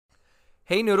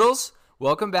Hey Noodles,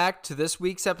 welcome back to this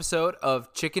week's episode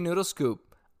of Chicken Noodle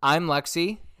Scoop. I'm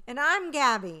Lexi. And I'm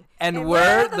Gabby. And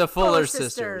we're the Fuller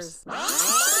Sisters.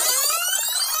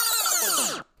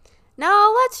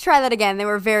 Now, let's try that again. They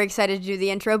were very excited to do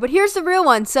the intro, but here's the real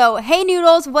one. So, hey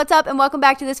Noodles, what's up? And welcome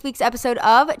back to this week's episode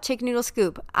of Chicken Noodle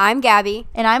Scoop. I'm Gabby.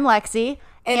 And I'm Lexi.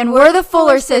 And we're the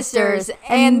Fuller Sisters.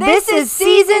 And this is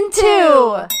Season 2.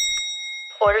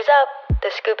 Orders up.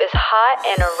 The scoop is hot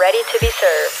and ready to be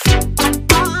served.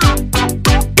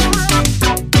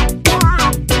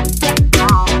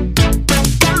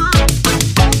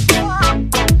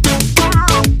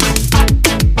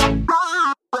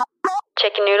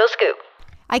 Chicken Noodle Scoop.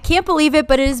 I can't believe it,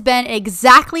 but it has been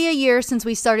exactly a year since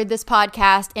we started this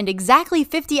podcast and exactly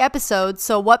 50 episodes,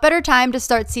 so what better time to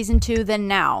start Season 2 than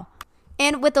now?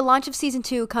 And with the launch of Season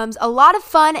 2 comes a lot of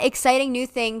fun, exciting new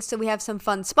things. So we have some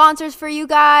fun sponsors for you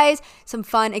guys, some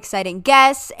fun, exciting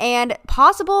guests, and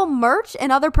possible merch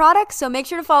and other products. So make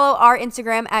sure to follow our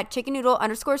Instagram at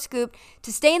 @chickennoodle_scoop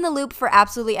to stay in the loop for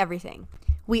absolutely everything.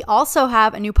 We also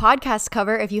have a new podcast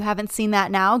cover. If you haven't seen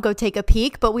that now, go take a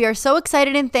peek. But we are so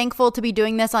excited and thankful to be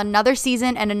doing this on another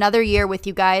season and another year with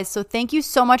you guys. So thank you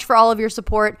so much for all of your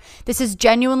support. This is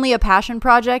genuinely a passion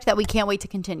project that we can't wait to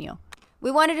continue. We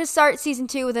wanted to start Season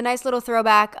 2 with a nice little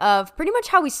throwback of pretty much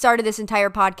how we started this entire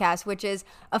podcast, which is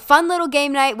a fun little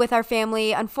game night with our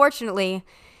family. Unfortunately,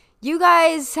 you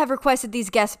guys have requested these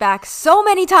guests back so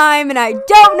many times, and I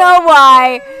don't know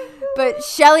why, but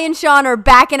Shelly and Sean are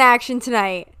back in action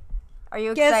tonight. Are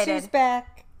you excited? Guess who's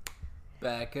back?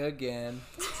 Back again.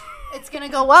 It's going to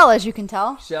go well, as you can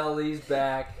tell. Shelly's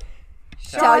back.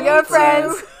 Tell your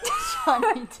friends. Sean,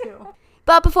 me too.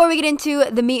 But before we get into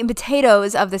the meat and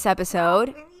potatoes of this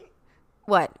episode,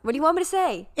 what? What do you want me to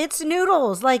say? It's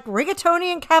noodles, like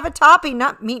rigatoni and cavatappi,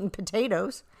 not meat and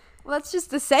potatoes. Well, that's just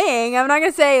the saying. I'm not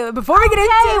going to say before we get Hey,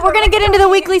 into we're going to get into the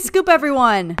weekly scoop,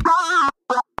 everyone.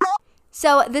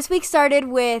 So this week started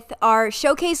with our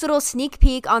showcase little sneak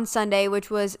peek on Sunday, which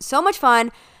was so much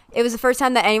fun. It was the first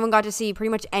time that anyone got to see pretty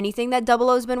much anything that Double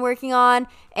O's been working on.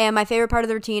 And my favorite part of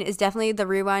the routine is definitely the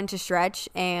rewind to stretch.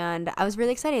 And I was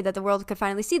really excited that the world could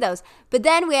finally see those. But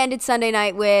then we ended Sunday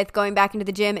night with going back into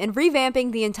the gym and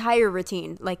revamping the entire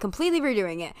routine, like completely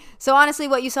redoing it. So honestly,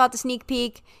 what you saw at the sneak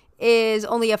peek is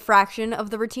only a fraction of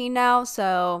the routine now.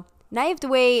 So now you have to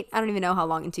wait, I don't even know how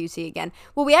long until you see it again.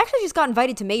 Well, we actually just got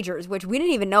invited to majors, which we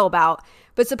didn't even know about.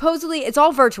 But supposedly, it's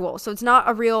all virtual, so it's not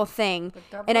a real thing.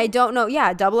 And I don't know,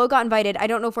 Double O got invited. I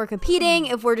don't know if we're competing,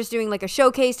 if we're just doing like a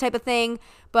showcase type of thing.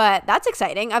 But that's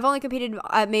exciting. I've only competed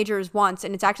at majors once,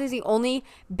 and it's actually the only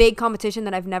big competition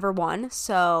that I've never won.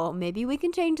 So maybe we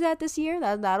can change that this year.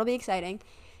 That'll be exciting.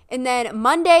 And then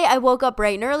Monday, I woke up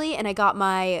bright and early and I got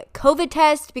my COVID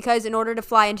test because in order to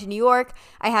fly into New York,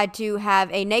 I had to have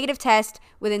a negative test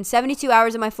within 72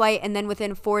 hours of my flight and then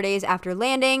within 4 days after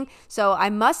landing. So I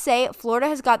must say, Florida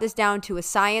has got this down to a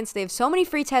science. They have so many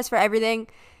free tests for everything,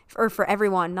 or for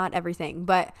everyone, not everything.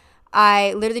 But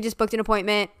I literally just booked an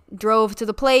appointment, drove to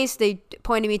the place. They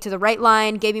pointed me to the right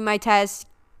line, gave me my test,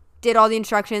 did all the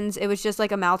instructions. It was just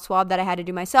like a mouth swab that I had to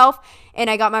do myself.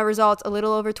 And I got my results a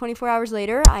little over 24 hours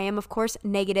later. I am, of course,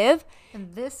 negative.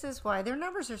 And this is why their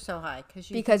numbers are so high.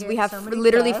 Because we have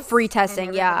literally free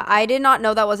testing. Yeah, I did not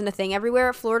know that wasn't a thing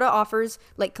everywhere. Florida offers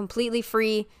like completely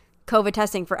free COVID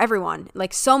testing for everyone.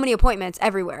 Like so many appointments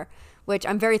everywhere, which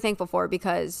I'm very thankful for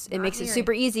because it makes it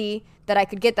super easy that I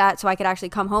could get that so I could actually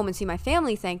come home and see my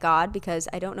family, thank God, because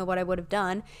I don't know what I would have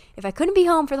done if I couldn't be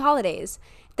home for the holidays.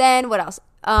 Then what else?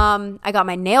 I got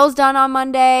my nails done on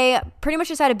Monday. Pretty much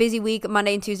just had a busy week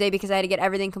Monday and Tuesday because I had to get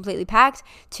everything completely packed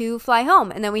to fly home.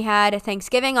 And then we had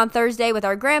Thanksgiving on Thursday with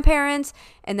our grandparents.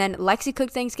 And then Lexi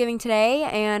cooked Thanksgiving today.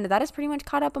 And that is pretty much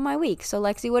caught up on my week. So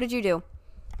Lexi, what did you do?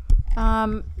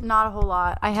 Not a whole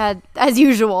lot. I had, as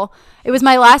usual, it was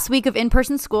my last week of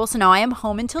in-person school, so now I am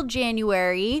home until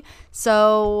January.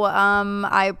 So,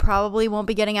 I probably won't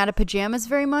be getting out of pajamas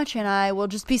very much, and I will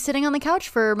just be sitting on the couch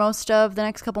for most of the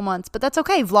next couple months. But that's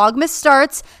okay. Vlogmas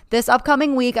starts this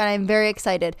upcoming week, and I'm very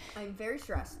excited. I'm very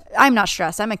stressed. I'm not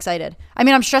stressed. I'm excited. I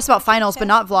mean, I'm stressed about finals, but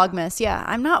not Vlogmas. Yeah,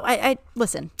 I'm not.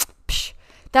 Listen,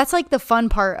 that's like the fun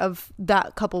part of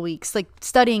that couple weeks. Like,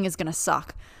 studying is gonna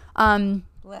suck.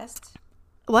 Blessed.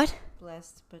 What?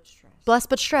 Blessed but stressed. Blessed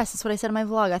but stressed. That's what I said in my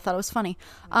vlog. I thought it was funny.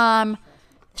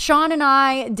 Sean and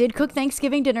I did cook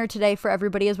Thanksgiving dinner today for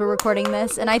everybody as we're recording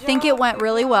this, and I think it went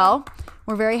really well.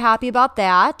 We're very happy about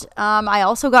that. I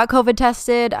also got COVID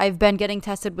tested. I've been getting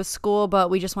tested with school, but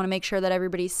we just want to make sure that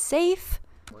everybody's safe.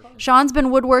 Sean's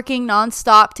been woodworking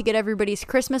nonstop to get everybody's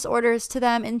Christmas orders to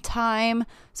them in time.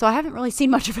 So I haven't really seen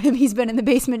much of him. He's been in the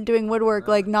basement doing woodwork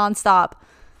like nonstop.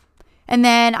 And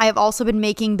then I have also been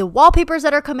making the wallpapers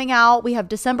that are coming out. We have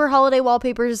December holiday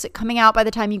wallpapers coming out. By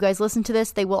the time you guys listen to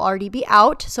this, they will already be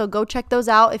out. So go check those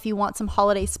out if you want some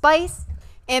holiday spice.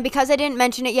 And because I didn't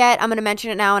mention it yet, I'm going to mention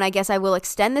it now, and I guess I will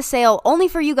extend the sale only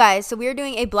for you guys. So we are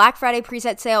doing a Black Friday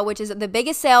preset sale, which is the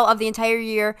biggest sale of the entire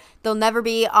year. They'll never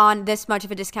be on this much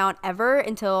of a discount ever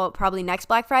until probably next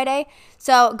Black Friday.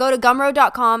 So go to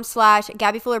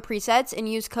gumroad.com/GabbyFullerPresets and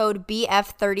use code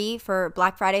BF30 for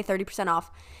Black Friday, 30%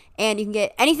 off. And you can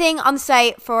get anything on the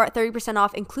site for 30%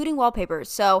 off, including wallpapers.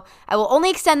 So I will only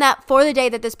extend that for the day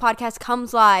that this podcast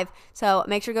comes live. So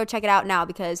make sure to go check it out now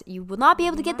because you will not be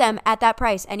able to get them at that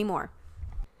price anymore.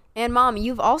 And Mom,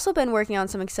 you've also been working on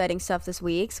some exciting stuff this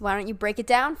week. So why don't you break it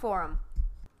down for them?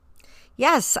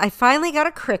 Yes, I finally got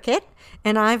a Cricut,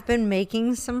 and I've been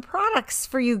making some products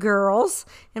for you girls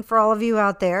and for all of you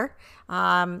out there.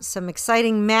 Some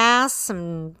exciting masks,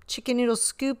 some chicken noodle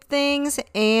scoop things,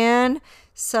 and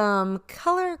some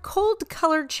cold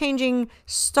color changing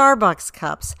Starbucks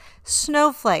cups.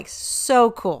 Snowflakes.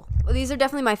 So cool. Well, these are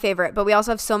definitely my favorite, but we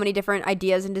also have so many different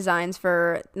ideas and designs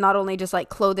for not only just like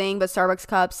clothing, but Starbucks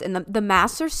cups, and the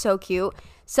masks are so cute.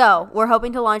 So we're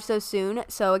hoping to launch those soon.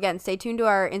 So again, stay tuned to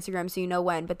our Instagram so you know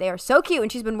when, but they are so cute, and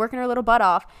she's been working her little butt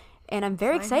off, and I'm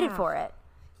very excited for it.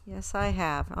 Yes, I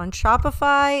have. On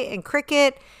Shopify and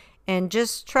Cricut, and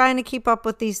just trying to keep up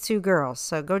with these two girls.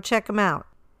 So go check them out.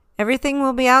 Everything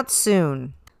will be out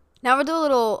soon. Now we'll do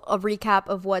a recap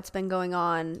of what's been going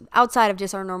on outside of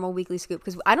just our normal weekly scoop,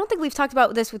 because I don't think we've talked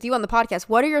about this with you on the podcast.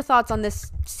 What are your thoughts on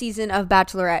this season of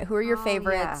Bachelorette? Who are your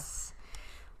favorites? Yes.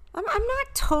 I'm not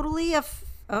totally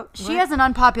She has an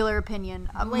unpopular opinion.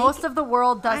 Most of the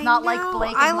world does not like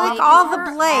Blake. I and like Blake all is the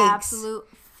her Blakes. Absolute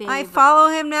favorite. I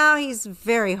follow him now. He's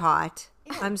very hot.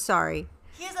 I'm sorry.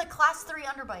 He has a class 3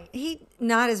 underbite. He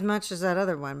not as much as that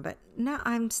other one, but no,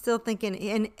 I'm still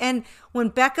thinking. And when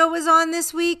Becca was on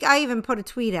this week, I even put a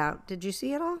tweet out. Did you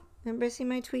see it all? Anybody see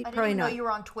my tweet? I didn't Probably even know not. you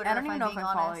were on Twitter. I don't even know if I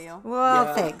follow honest. you. Well,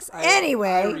 Yeah, thanks. I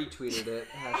Anyway, retweeted it.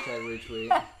 Hashtag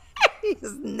retweet. he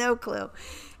has no clue.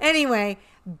 Anyway,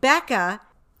 Becca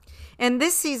and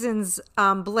this season's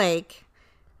Blake.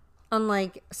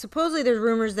 Unlike, supposedly there's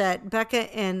rumors that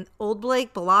Becca and old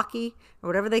Blake, Balaki, or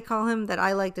whatever they call him, that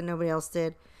I liked and nobody else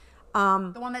did.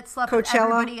 The one that slept with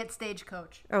Coachella. everybody at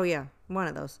Stagecoach. Oh yeah, one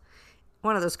of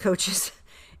those coaches.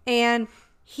 And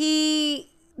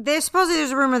there's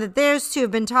a rumor that theirs two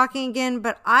have been talking again,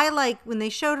 but I like when they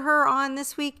showed her on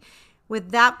this week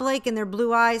with that Blake and their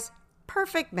blue eyes,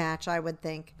 perfect match, I would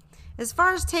think. As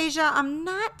far as Tasia, I'm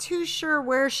not too sure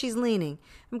where she's leaning.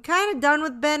 I'm kind of done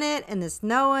with Bennett and this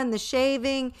Noah and the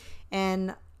shaving,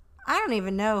 and I don't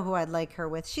even know who I'd like her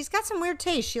with. She's got some weird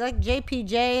taste. She liked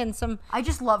JPJ and some. I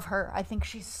just love her. I think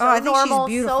she's so I think she's normal,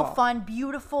 beautiful. so fun,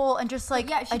 beautiful, and just like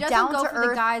Yeah, she a doesn't down go to for the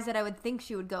earth. guys that I would think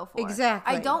she would go for.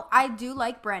 Exactly. I do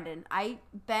like Brendan.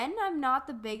 Ben, I'm not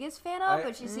the biggest fan of,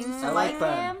 but she seems to I like like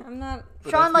Ben. him. I'm not.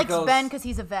 Sean likes because- Ben because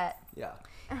he's a vet. Yeah.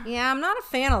 Yeah, I'm not a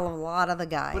fan of a lot of the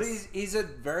guys. But he's a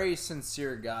very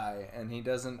sincere guy, and he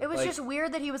doesn't. It was just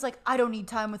weird that he was like, I don't need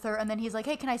time with her, and then he's like,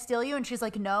 hey, can I steal you? And she's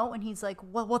like, no, and he's like,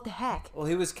 what the heck? Well,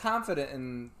 he was confident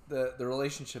in the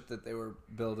relationship that they were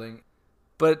building,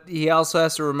 but he also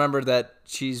has to remember that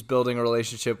she's building a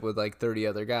relationship with like 30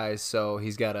 other guys, so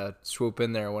he's got to swoop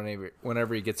in there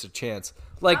whenever he gets a chance,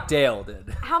 like Dale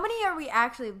did. How many are we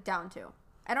actually down to?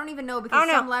 I don't even know because I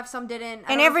don't know. some left, some didn't.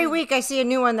 And every week I see a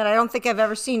new one that I don't think I've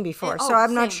ever seen before, so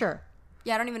I'm not same. sure.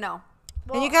 Yeah, I don't even know.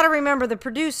 And you got to remember the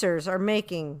producers are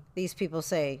making these people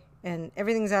say, and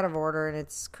everything's out of order and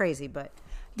it's crazy, but.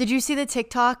 Did you see the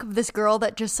TikTok of this girl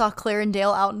that just saw Claire and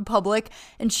Dale out in public,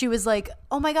 and she was like,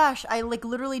 oh my gosh, I like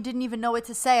literally didn't even know what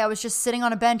to say. I was just sitting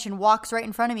on a bench and walks right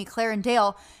in front of me, Claire and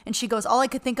Dale, and she goes, all I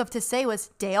could think of to say was,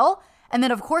 Dale? And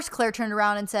then of course Claire turned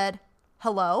around and said,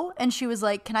 hello? And she was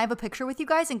like, can I have a picture with you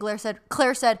guys? And Claire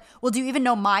said, well, do you even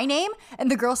know my name?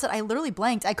 And the girl said, I literally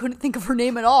blanked. I couldn't think of her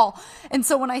name at all. And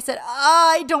so when I said,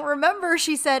 I don't remember,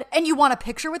 she said, and you want a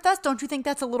picture with us? Don't you think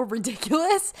that's a little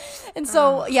ridiculous? And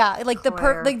so, yeah, like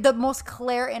Claire. the most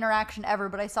Claire interaction ever.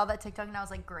 But I saw that TikTok and I was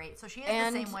like, great. So she is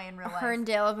And the same way in real life. her and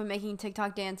Dale have been making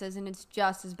TikTok dances, and it's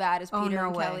just as bad as Peter no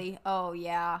and way. Kelly. Oh,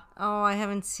 yeah. Oh, I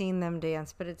haven't seen them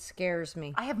dance, but it scares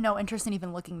me. I have no interest in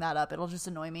even looking that up. It'll just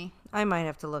annoy me. I might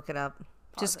have to look it up.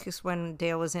 Just because when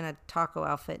Dale was in a taco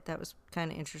outfit, that was kind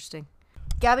of interesting.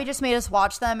 Gabby just made us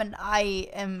watch them, and I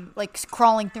am like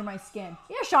crawling through my skin.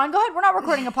 Yeah, Sean, go ahead. We're not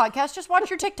recording a podcast. Just watch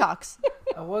your TikToks.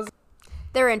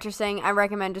 They're interesting. I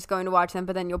recommend just going to watch them,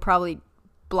 but then you'll probably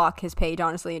block his page,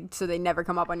 honestly, so they never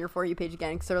come up on your For You page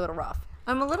again because they're a little rough.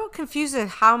 I'm a little confused at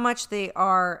how much they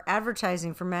are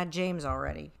advertising for Matt James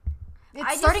already. It's I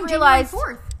just starting realized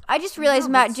January 4th. I just realized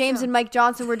Matt James and Mike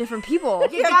Johnson were different people.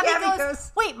 Yeah, Gabby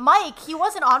goes, wait, Mike, he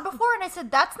wasn't on before? And I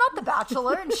said, that's not The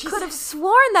Bachelor. And she Could have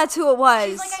sworn that's who it was.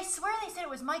 She's like, I swear they said it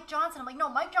was Mike Johnson. I'm like, no,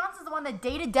 Mike Johnson's the one that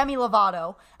dated Demi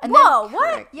Lovato. And Whoa, then,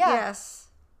 what? Yeah. Yes.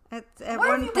 At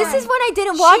one point. This is when I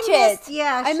didn't watch Missed, it.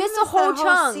 yeah, I she missed a missed whole that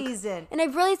whole chunk. season. And I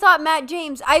really thought Matt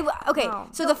James.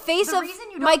 So the face the of reason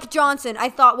you don't- Mike Johnson, I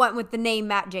thought went with the name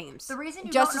Matt James. The reason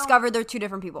you just don't know- discovered they're two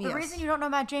different people. The reason you don't know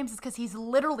Matt James is because he's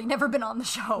literally never been on the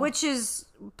show. Which is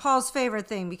Paul's favorite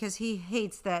thing because he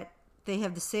hates that they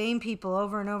have the same people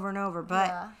over and over and over.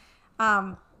 But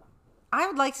I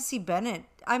would like to see Bennett.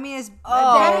 I mean,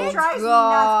 Bennett drives me nuts, but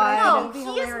I no, think it'd be he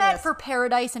is hilarious. meant for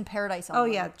Paradise and Paradise Oh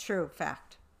only. yeah, true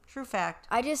fact. True fact.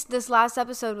 this last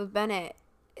episode with Bennett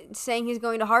saying he's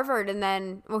going to Harvard and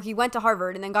then, he went to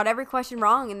Harvard and then got every question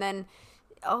wrong and then,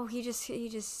 he just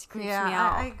creeps me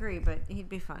out. I agree, but he'd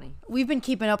be funny. We've been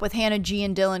keeping up with Hannah G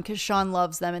and Dylan because Sean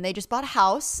loves them, and they just bought a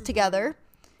house together.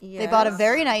 They bought a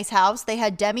very nice house. They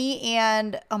had Demi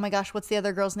and, oh my gosh, what's the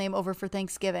other girl's name over for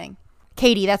Thanksgiving?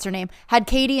 Katie, that's her name. Had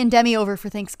Katie and Demi over for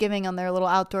Thanksgiving on their little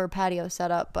outdoor patio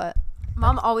setup, but...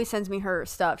 Mom always sends me her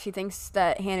stuff. She thinks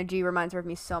that Hannah G reminds her of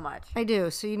me so much. I do.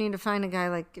 So you need to find a guy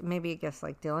like maybe a guest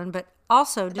like Dylan. But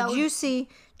also, did you see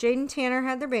Jade and Tanner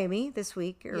had their baby this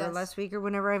week or Yes. last week or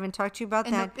whenever I even talked to you about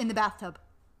that? In the bathtub.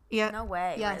 Yeah. No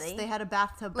way. Yes, really? they had a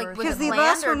bathtub birth. Because the planned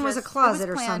last or one was a just- closet It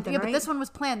or was planned. something, Yeah, right? but this one was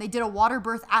planned. They did a water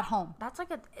birth at home. That's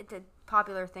it's a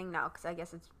popular thing now because I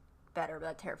guess it's better, but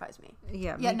that terrifies me.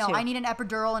 Yeah, Yeah, me no, too. I need an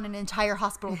epidural and an entire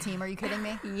hospital team. Are you kidding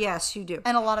me? Yes, you do.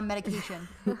 And a lot of medication.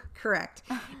 Correct.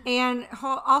 And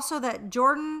also that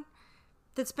Jordan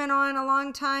that's been on a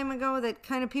long time ago that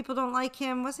kind of people don't like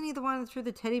him. Wasn't he the one that threw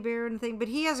the teddy bear and thing? But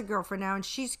he has a girlfirend now and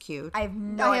she's cute. I have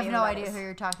no idea who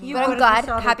you're talking You But about. I'm would if you glad.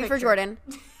 saw the Happy for picture. Jordan.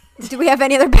 Do we have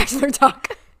any other Bachelor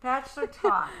talk? Bachelor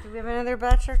talk. Do we have another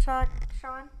bachelor talk,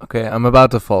 Sean? Okay, I'm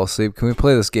about to fall asleep. Can we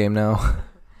play this game now?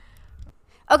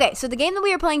 Okay, so the game that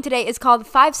we are playing today is called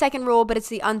 5 Second Rule, but it's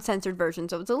the uncensored version.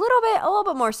 So it's a little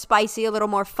bit more spicy, a little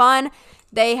more fun.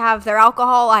 They have their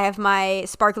alcohol. I have my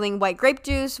sparkling white grape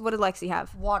juice. What did Lexi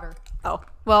have? Water. Oh,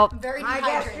 well, Very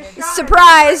dehydrated.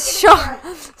 surprise, Sean.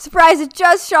 Surprise, it's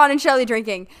just Sean and Shelly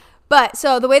drinking. But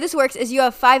so the way this works is you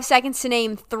have 5 seconds to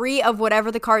name 3 of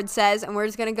whatever the card says, and we're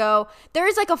just gonna go. There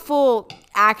is like a full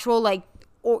actual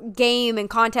game and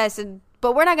contest,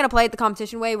 but we're not gonna play it the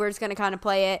competition way. We're just gonna kind of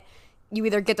play it. You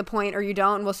either get the point or you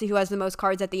don't, and we'll see who has the most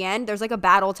cards at the end. There's like a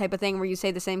battle type of thing where you say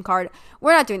the same card.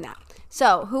 We're not doing that.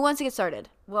 So who wants to get started?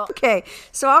 Well, Okay,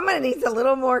 so I'm going to need a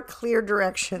little more clear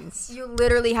directions. you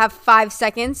literally have 5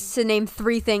 seconds to name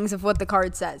 3 things of what the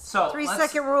card says. So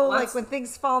 3-second rule, like when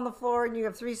things fall on the floor and you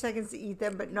have 3 seconds to eat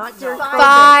them, but not during COVID.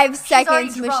 5 She's seconds, already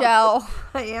drunk. Michelle.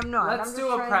 I am not. let's I'm do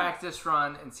just a trying- practice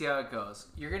run and see how it goes.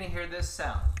 You're gonna hear this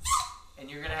sound, and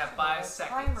you're gonna have 5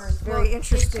 seconds Very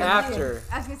interesting. after.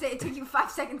 I was gonna say it took you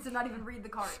 5 seconds to not even read the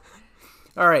card.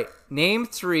 All right, name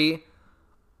 3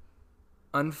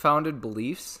 unfounded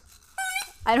beliefs.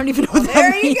 I don't even know what that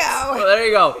There you means. go. Well, there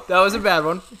you go. That was a bad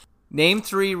one. Name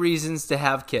 3 reasons to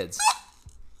have kids.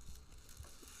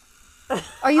 Who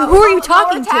are you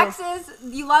talking to? Taxes,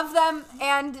 you love them,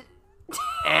 and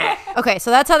Okay, so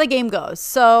that's how the game goes.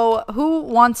 So who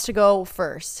wants to go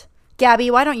first?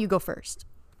 Gabby, why don't you go first?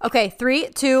 Okay, 3,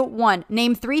 2, 1.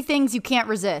 Name 3 things you can't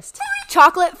resist.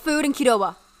 chocolate, food, and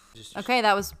Qdoba. Okay,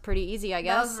 that was pretty easy, I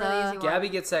guess. That was really easy one. Gabby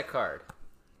gets that card.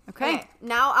 Okay.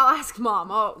 Now I'll ask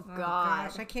Mom. Oh, God.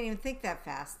 Gosh, I can't even think that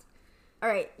fast. All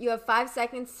right, you have 5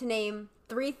 seconds to name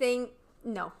 3 things.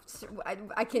 No,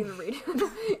 I can't even read.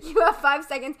 You have 5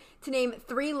 seconds to name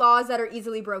 3 laws that are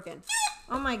easily broken.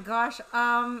 Oh my gosh.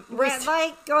 Red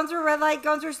light, going through red light,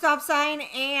 going through stop sign,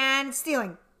 and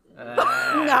stealing.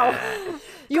 No.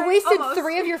 You wasted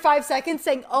 3 of your 5 seconds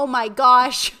saying, oh my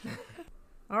gosh.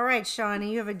 All right,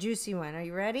 Shawnee, you have a juicy one. Are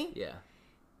you ready? Yeah.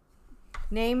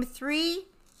 Name 3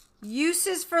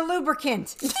 uses for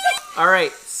lubricant. All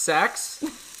right, sex,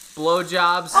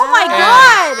 blowjobs. Oh my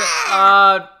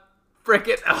God.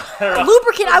 Frickin'.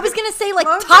 Lubricant. I was going to say like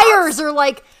tires or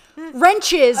like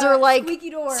wrenches or like squeaky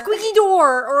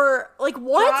door or like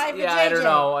what? Drive Yeah, a I don't JJ.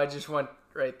 know. I just went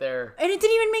right there. And it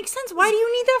didn't even make sense. Why do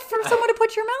you need that for someone to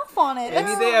put your mouth on it?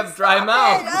 Maybe they have dry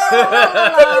mouth.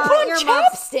 Then you put on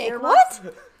chapstick. What?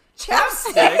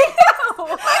 Chapstick.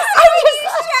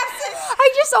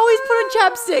 I just always put on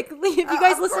chapstick. If you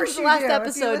guys Of listen course to the last do. If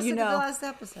episode, listen you to the know. last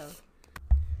episode.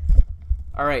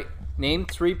 All right, name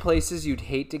 3 places you'd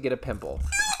hate to get a pimple.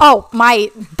 Oh,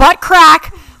 my butt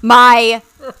crack, my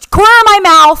corner of my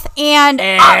mouth, and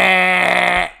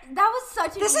That was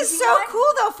such a This is so cool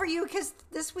though for you because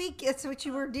this week it's what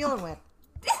you were dealing with.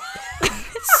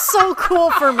 It's so cool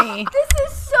for me.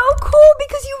 This is so cool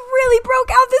because you really broke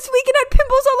out this week and had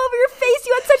pimples all over your face.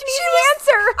 You had such an easy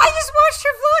answer. I just watched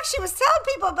her vlog. She was telling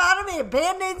people about him. He had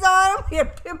Band-Aids on him. He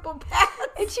had pimple pads.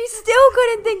 And she still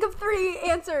couldn't think of 3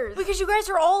 answers. Because you guys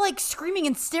are all like screaming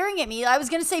and staring at me. I was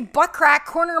gonna say butt crack,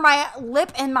 corner of my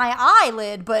lip, and my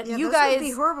eyelid, but Yeah, you those guys. would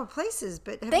be horrible places.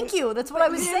 But Thank you. That's what I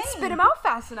was You saying. didn't spit him out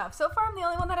fast enough. So far, I'm the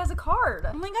only one that has a card.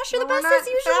 Oh my gosh, you're Well, the we're best as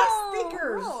not usual. fast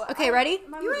thinkers. No, Okay, ready?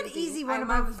 Mine You was had easy. easy one Mine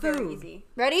about was very food. easy.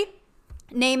 Ready?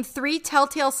 Name 3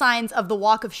 telltale signs of the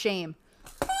walk of shame.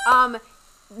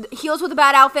 Heels with a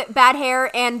bad outfit, bad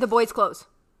hair, and the boys' clothes.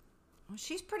 Well,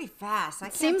 she's pretty fast. I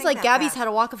can't Seems think like that Gabby's fast. had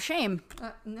a walk of shame.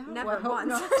 No, Never I hope once.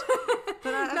 not.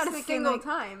 But I was Not a thinking, single like,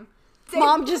 time.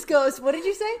 Mom just goes, what did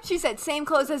you say? She said same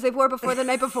clothes as they wore before the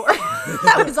night before.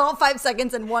 That was all 5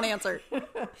 seconds and 1 answer.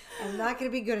 I'm not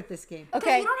going to be good at this game.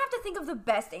 Okay. You don't have to think of the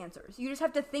best answers. You just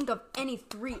have to think of any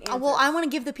 3 answers. Well, I want to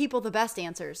give the people the best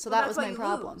answers, so that that's was why my you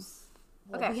problem. lose.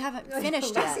 Well, Okay. we haven't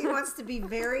finished Jesse yet. wants to be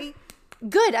very...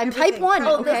 Good. I'm type Everything. 1.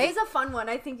 Oh, Okay. This is a fun one.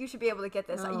 I think you should be able to get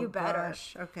this. Oh, You better.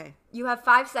 gosh. Okay. You have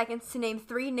 5 seconds to name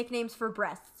 3 nicknames for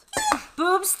breasts.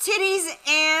 Boobs, titties,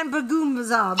 and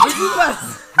bagoombas.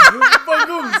 Bagoombas.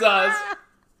 Bagoomzas.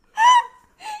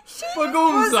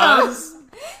 Bagoomzas.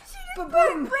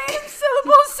 Random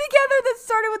syllables together that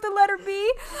started with the letter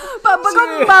B.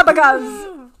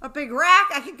 Babagaz. A big rack.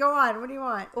 I could go on. What do you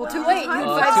want? Well, too late. You had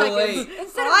Oh, 5 too seconds. late.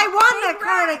 Instead Well, I won that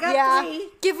card. I got Yeah. 3.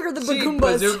 Give her the She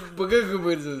bagoombas.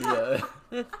 bagoomzas.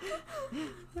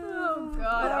 Oh,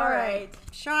 God. All right.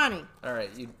 Shawnee. All right,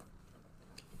 you.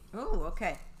 Oh,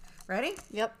 okay. Ready?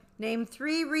 Yep. Name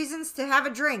 3 reasons to have a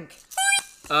drink.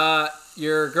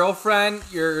 Your girlfriend,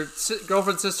 your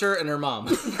girlfriend's sister, and her mom.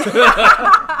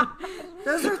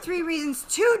 Those are 3 reasons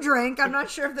to drink. I'm not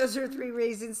sure if those are 3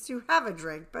 reasons to have a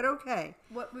drink, but okay.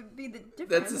 What would be the difference?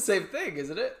 That's the same thing,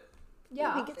 isn't it?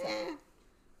 Yeah. We'll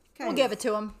give it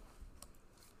to him.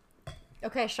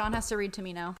 Okay, Sean has to read to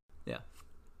me now. Yeah.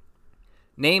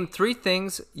 Name 3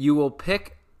 things you will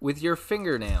pick with your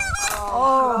fingernails.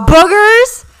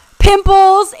 Boogers,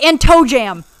 pimples, and toe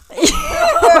jam.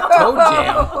 Toe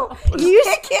jam. You use,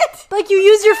 like you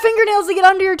use your fingernails to get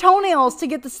under your toenails to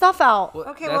get the stuff out.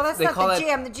 Okay, well, that's they not call the that-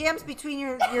 jam. The jam's between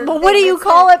your But what do you it's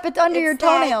call that- it but under it's your that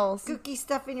toenails? Gooky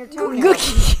stuff in your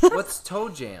toenails. Cookie. What's toe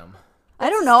jam? I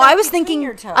don't know. stuff I was between thinking.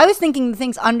 your toes. I was thinking the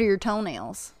things under your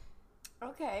toenails.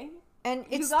 Okay. And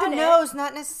it's got the it. nose,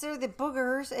 not necessarily the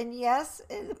boogers, and yes,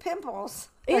 and the pimples.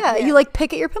 Yeah, you like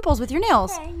pick at your pimples with your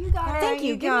nails. Okay, you got it. Thank you.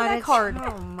 you Give me got that it. card.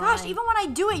 Oh, my. Gosh, even when I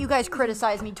do it, you guys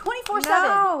criticize me 24/7.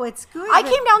 No, it's good. I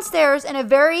but- came downstairs in a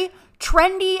very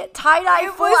trendy tie-dye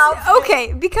full outfit.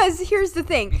 Okay, because here's the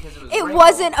thing. was It wrinkled.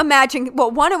 wasn't a matching. Well,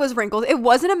 one, it was wrinkled. It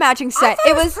wasn't a matching I set. thought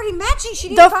It was pretty matching. She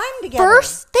The didn't find them together.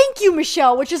 first, thank you,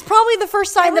 Michelle, which is probably the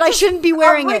first sign that I shouldn't be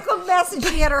wearing a it. wrinkled mess, and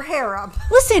she had her hair up.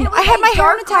 Listen, I had my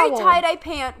hair in a dark gray towel. tie-dye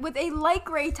pant with a light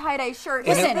gray tie-dye shirt.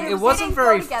 Listen, And it wasn't didn't go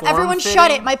very together. form- Everyone shut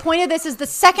fitting. it. My point of this is the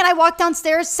second I walked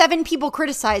downstairs, 7 people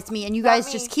criticized me, and you guys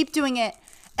me. just keep doing it,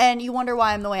 and you wonder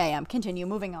why I'm the way I am. Continue,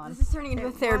 moving on. This is turning into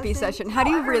a therapy wasn't session. How do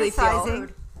you really feel?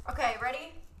 criticizing. Okay,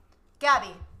 ready?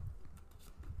 Gabby.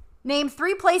 Name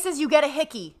 3 places you get a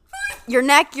hickey. Your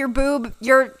neck, your boob,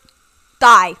 your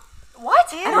thigh.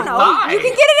 What? I don't know. thigh. You can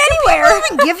get it anywhere. I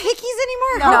don't give hickeys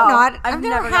anymore. No, Hope not. I've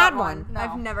never had one.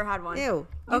 I've never had one. Ew. You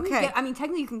can Okay. get- I mean,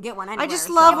 technically, you can get one anywhere. I just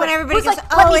love when everybody Who's goes,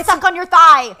 like, let "Oh, me it's suck a, on your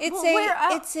thigh. it's Well, a, where-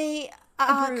 it's a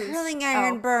bruise. curling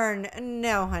iron Oh. burn."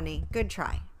 No, honey. Good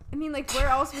try. I mean, like, where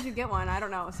else would you get one? I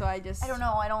don't know. So I just. I don't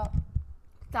know. I don't.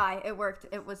 Thigh. It worked.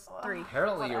 It was 3.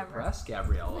 Apparently you're pressed,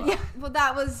 Gabriella. Yeah. Well,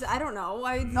 that was. I don't know.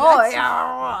 Oh,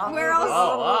 yeah. Where else?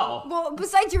 Oh, wow. Well,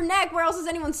 besides your neck, where else is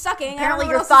anyone sucking? Apparently I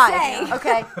your don't know what else thigh. to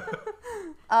say.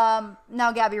 Okay.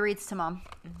 Now Gabby reads to Mom.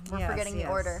 We're Yes, forgetting the yes.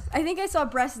 order. I think I saw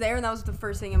breast there, and that was the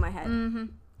first thing in my head. Mm-hmm.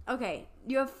 Okay,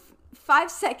 you have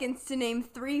 5 seconds to name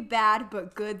 3 bad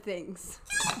but good things.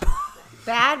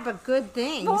 Bad but good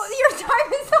things. Well, your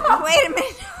time is up. Wait a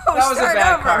minute. No, That was a start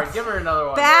bad over. card. Give her another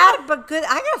one. Bad but good.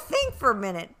 I gotta think for a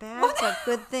minute. Bad but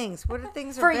good things. What are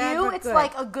things For are bad you, but it's good?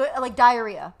 like a good, like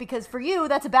diarrhea, because for you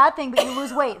that's a bad thing, but you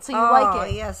lose weight, so you Oh, like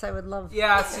it. yes, I would love.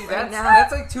 Yeah, see, that's now.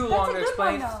 that's like too long a to good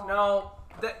explain. one, though. No.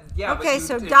 That, Okay, but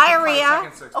so it took 5 diarrhea.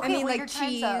 seconds to explain. Okay, I mean, well, your like time's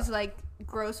cheese, up. like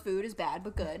gross food is bad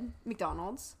but good.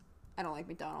 McDonald's. I don't like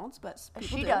McDonald's, but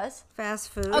people She do. does. Fast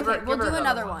food. Okay, her- we'll give her do another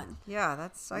another one. one. Yeah,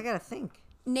 that's. I gotta think.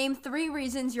 Name 3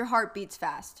 reasons your heart beats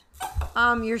fast.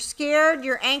 You're scared,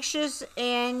 you're anxious,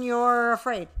 and you're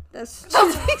afraid. That's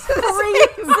just 3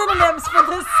 synonyms for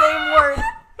the same word.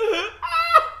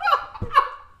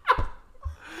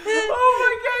 Oh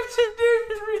my gosh, she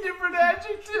named 3 different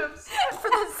adjectives. For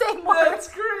the same word. That's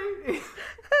great.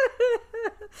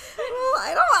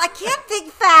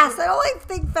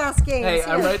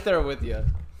 right there with you.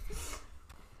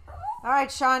 All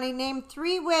right, Shawnee, name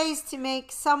 3 ways to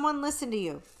make someone listen to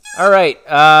you. All right.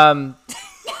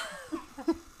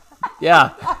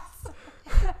 Yeah.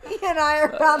 He and I are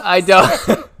about I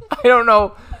don't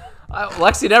know.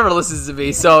 Lexi never listens to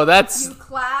me, so that's. You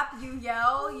clap, you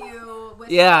yell, you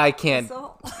whistle. Yeah, I can't.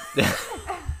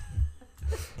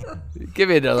 Give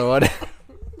me another one.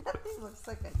 Looks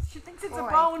like She thinks it's a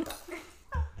bone.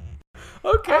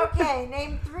 Okay. Okay,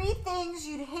 name 3 things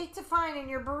you'd hate to find in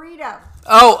your burrito.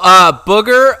 Oh,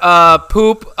 booger,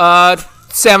 poop,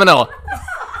 salmonella.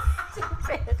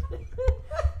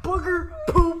 Booger,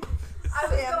 poop, I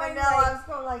was going like I was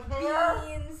going like hair.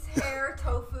 beans, hair,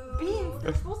 tofu. Beans.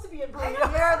 They're supposed to be in I know,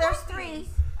 burrito. There's 3.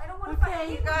 I don't want to find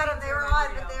Okay, you any got them. beans They were in odd,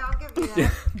 burrito. but I'll give you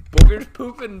that. Boogers,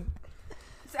 poop, and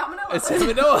Salmonella.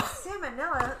 salmonella.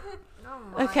 Salmonella. Oh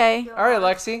my Okay. God. All right,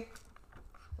 Lexi.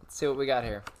 Let's see what we got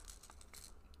here.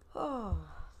 Oh.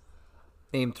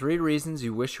 Name 3 reasons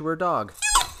you wish you were a dog.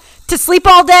 To sleep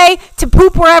all day, to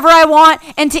poop wherever I want,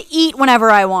 and to eat whenever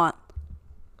I want.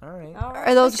 All right.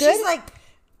 Are those good? She's like,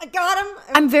 I got him.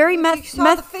 I'm very You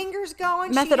saw the fingers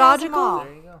going. She has them methodological. all.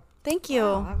 There you go. Thank you.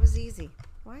 Oh, that was easy.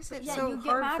 Why is it Yeah, so you get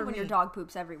hard mad for when me? your dog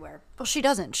poops everywhere. Well, she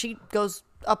doesn't. She goes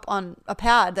up on a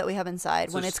pad that we have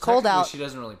inside when So it's cold technically out. She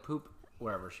doesn't really poop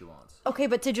wherever she wants. Okay,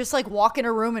 but to just like walk in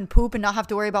a room and poop and not have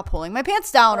to worry about pulling my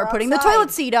pants down or putting the outside.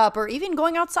 toilet seat up or even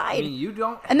going outside. I mean, you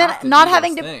don't. and then have to not do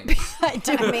having those to. things. I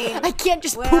do. I can't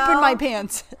just poop in well- my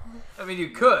pants. I mean, you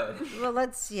could. Well,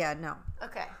 no.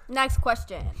 Okay. Next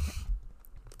question.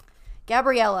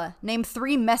 Gabriella, name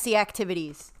 3 messy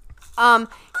activities.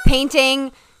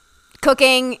 Painting,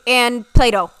 cooking, and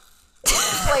Play-Doh.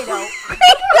 Play-Doh.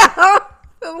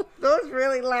 Those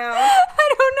really loud.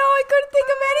 I don't know. I couldn't think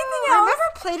of anything else. Remember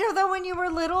Play-Doh though when you were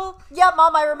little? Yeah,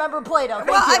 Mom, I remember Play-Doh. Thank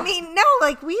Well, you. I mean, no,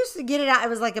 like we used to get it out. It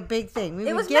was like a big thing. We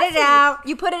It would was get messy. it out.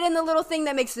 You put it in the little thing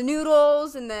that makes the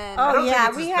noodles, and then I Oh don't think yeah,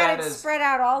 it's we as had bad it as- spread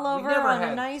out all We over never on a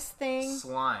had nice thing.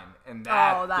 slime, and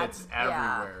that Oh, that's- gets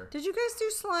yeah. everywhere. Did you guys do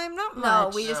slime? Not no,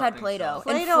 much. we just I had don't think Play-Doh. so.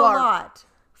 And Play-Doh a Flarp. lot.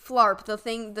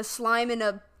 Flarp, the slime in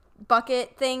a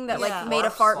bucket thing that Yeah. like made a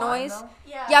Flarp fart slime, noise. though?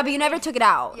 Yeah, but you never took it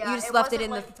out. you just left it in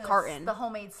the carton. The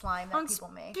homemade slime that people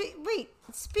make. Wait,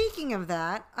 speaking of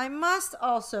that, I must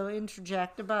also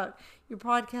interject about your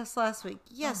podcast last week.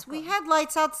 Yes, we had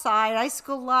lights outside,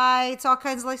 icicle lights, all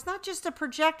kinds of lights, not just a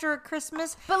projector at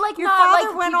Christmas. But like your not father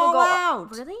like went people all go,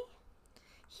 out. Really?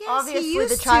 Yes, he Obviously,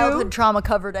 used the childhood to. trauma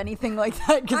covered anything like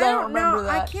that because I don't remember know.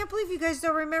 that. I can't believe you guys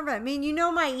don't remember that. I mean, you know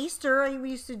my Easter.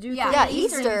 We used to do Yeah, things. Yeah,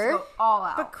 Easter. Easter. used to go all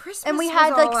out. But Christmas And we was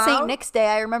had like all St. out. Nick's Day.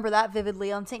 I remember that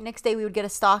vividly. On St. Nick's Day, we would get a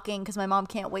stocking because my mom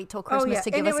can't wait till Christmas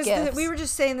to give and us it was gifts. we were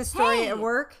just saying the story Hey. at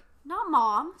work. Not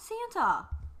Mom, Santa.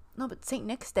 No, but St.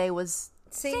 Nick's Day was.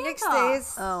 St. Nick's Santa. Day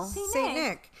is Oh. St.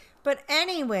 Nick. But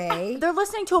anyway, They're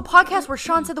listening to a podcast where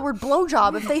Sean said the word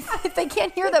blowjob. If they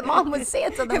can't hear that Mom was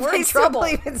Santa, then if we're they in still trouble.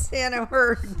 believe in Santa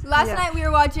word. Last Yeah. night we were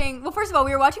watching. Well, first of all,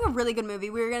 we were watching a really good movie.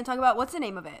 We were going to talk about what's the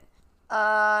name of it.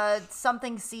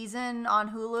 Something season on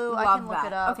Hulu. I Love can look that.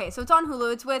 it up. Okay, so it's on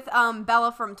Hulu. It's with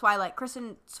Bella from Twilight,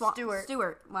 Kristen Stewart.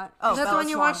 What? Oh, Is that the Bella one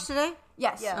you Swan. watched today?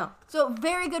 Yes. Yeah. So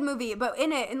very good movie, but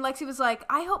in it, and Lexi was like,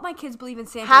 "I hope my kids believe in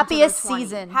Santa." Happiest until they're 20."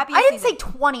 season. Happiest I didn't season.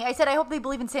 say 20. I said I hope they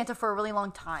believe in Santa for a really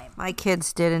long time. My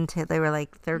kids didn't. They were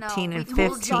like 13 and we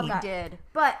told 15. y'all did.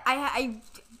 But I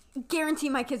guarantee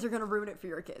my kids are gonna ruin it for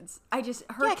your kids. Her Yeah,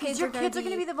 because kids your are kids are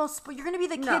going to be the most. You're going to be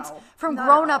the No, kids from not at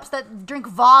grown-ups that drink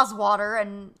vase water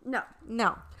and. no.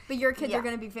 No. But your kids Yeah. are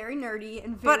gonna be very nerdy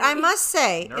and. But very, I must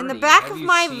say, in the Nerdy. back Have of you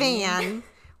my seen- van,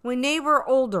 when they were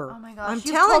older, Oh my gosh! I'm You've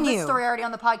telling told you. this story already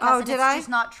on the podcast, Oh, and did it's I? just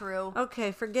not true.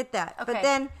 Okay, forget that. Okay. But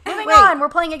then, Moving wait, on, we're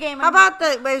playing a game. how about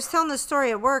the? I was telling the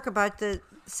story at work about the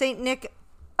Saint Nick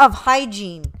of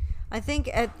hygiene. I think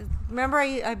remember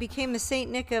I became the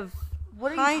Saint Nick of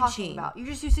what are you hygiene. talking about? You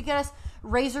just used to get us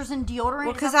razors and deodorant. Well,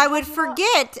 Is because that what I you're would talking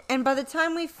about? forget, and by the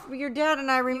time your dad and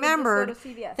I remembered go to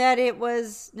CVS. that it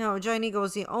was Giant Eagle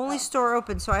was the only store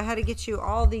open, so I had to get you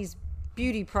all these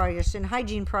beauty products and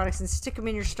hygiene products and stick them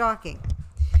in your stocking.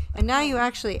 And now you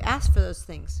actually ask for those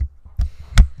things.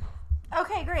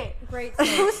 Okay, great. great.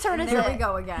 Whose turn And is there it? we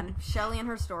go again. Shelly and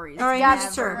her stories. All right, Gabby's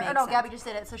Never turn. makes Oh, no, sense. Gabby just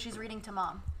did it, so she's reading to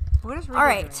Mom. What is All Rita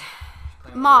right,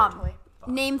 doing? Mom.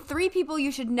 Name 3 people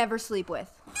you should never sleep with.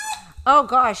 Oh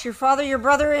gosh, your father, your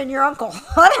brother, and your uncle.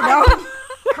 I don't know.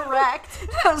 Correct.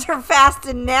 Those are fast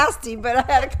and nasty, but I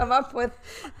had to come up with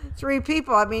 3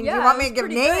 people. I mean, do you want me to give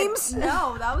names?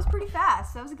 No, that was pretty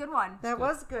fast. That was a good one. That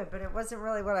was good, but it wasn't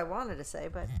really what I wanted to say.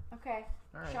 But Okay,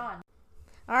 Sean.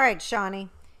 all right, Shawnee,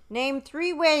 name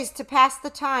 3 ways to pass the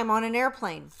time on an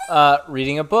airplane.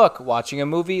 Reading a book, watching a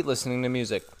movie, listening to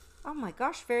music. Oh my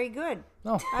gosh, very good.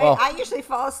 Oh, well, I usually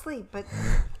fall asleep, but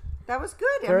that was good.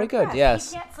 I'm very good. impressed.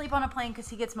 Yes. He can't sleep on a plane because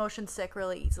he gets motion sick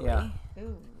really easily. Yeah.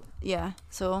 Yeah,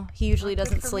 so he usually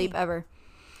doesn't sleep ever.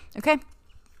 Okay,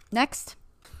 next.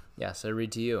 Yes, I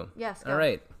read to you. Yes, All go.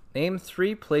 right. Name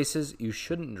 3 places you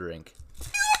shouldn't drink.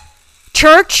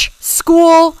 Church,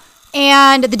 school,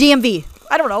 and the DMV.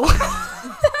 I don't know.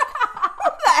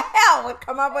 Hell would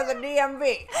come up with a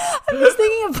DMV. I'm just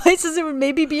thinking of places it would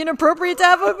maybe be inappropriate to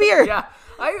have a beer. Yeah,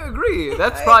 I agree.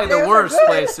 That's probably the worst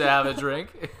place to have a drink.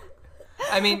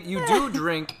 I mean, you do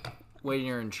drink when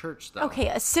you're in church, though. Okay,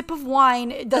 a sip of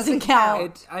wine doesn't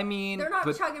count. I mean, They're not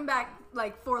but chugging back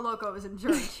like Four Locos in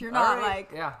church. You're All not right,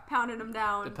 like yeah. pounding them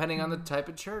down. depending on the type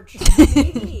of church.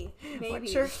 Maybe. What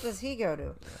church does he go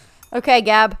to? Okay,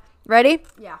 Gab, ready?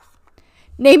 Yeah.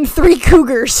 Name 3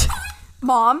 cougars.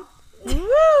 Mom. I'm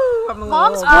a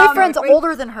Mom's little- boyfriend's wait.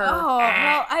 older than her. Oh,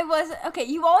 well, I was okay.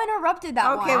 You all interrupted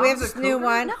that one. Okay, we have Mom's this a new cougar?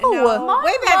 one. No. Mom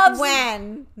way back loves-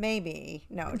 when. Maybe.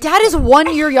 No. Dad is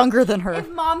 1 year younger than her. If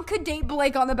Mom could date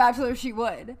Blake on The Bachelor, she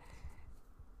would.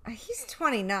 He's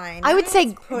 29. I would say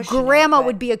He's pushing it, Grandma but-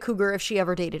 would be a cougar if she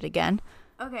ever dated again.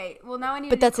 Okay, well now I need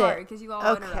But a that's new it. card because you all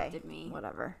Okay, interrupted me.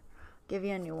 whatever. Give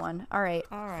you a new one. All right.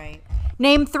 All right.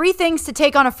 Name 3 things to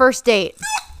take on a first date.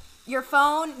 Your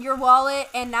phone, your wallet,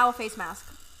 and now a face mask.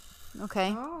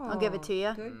 Okay, I'll give it to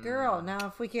you. Good girl. Now,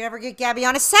 if we could ever get Gabby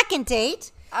on a second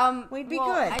date, we'd be well,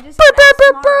 good. I just Burn, get burn, asked burn,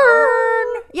 tomorrow.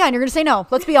 burn. Yeah, and you're gonna say no.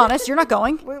 Let's be honest. You're not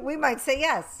going. we might say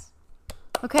yes.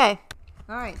 Okay.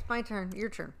 All right, it's my turn. Your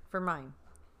turn for mine.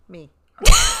 Me.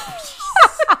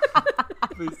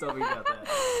 Please tell me about that.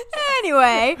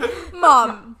 Anyway,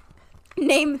 Mom,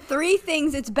 name 3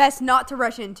 things it's best not to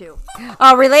rush into.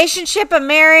 A relationship, a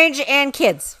marriage, and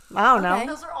kids. I don't know. Okay.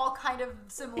 Those are all kind of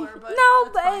similar, but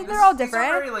No, but they're all These are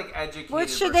different. very like educated What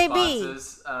should they be?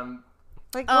 responses.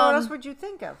 Like, what else would you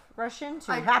think of? Rush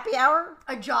into? Happy hour?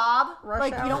 a job. Rush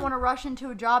like hour? you don't want to rush into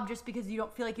a job just because you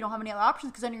don't feel like you don't have any other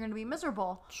options because then you're going to be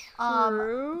miserable.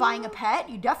 True. Buying a pet,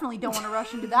 you definitely don't want to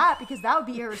rush into that because that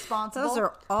would be irresponsible. Those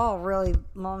are all really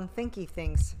long, thinky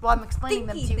things. well, I'm explaining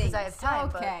them to you because I have Things. time.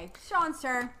 but- Okay, Sean's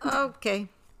turn. Okay.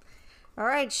 All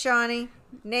right, Shawnee.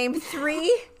 Name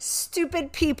 3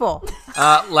 stupid people.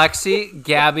 Lexi,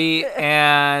 Gabby,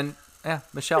 and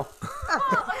Michelle.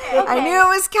 I knew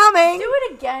it was coming. Do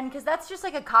it again because that's just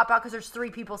like a cop out because there's 3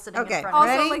 people sitting Okay. in front of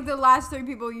Also, you. Ready? like the last 3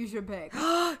 people you should pick.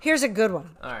 Here's a good one.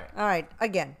 All right. All right,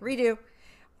 again. Redo.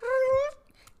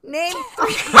 Name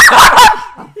 3.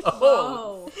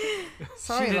 Oh.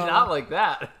 Sorry, She did Lola. not like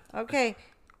that. Okay.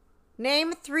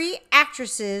 Name 3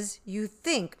 actresses you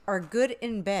think are good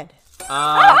in bed.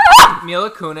 Mila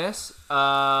Kunis.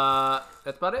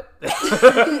 That's about it.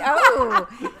 Oh,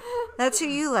 that's who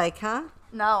you like, huh?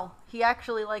 No, he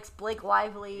actually likes Blake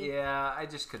Lively. Yeah, I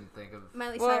just couldn't think of.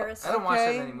 Miley Well, Cyrus. I don't watch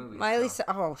that many movies. Miley,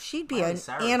 so. She'd be Miley an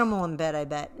Cyrus. animal in bed, I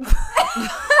bet.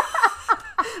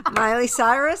 Miley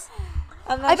Cyrus?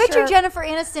 I'm not I bet sure. you Jennifer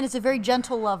Aniston is a very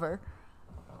gentle lover.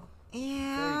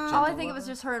 Yeah. All I think of was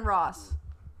just her and Ross,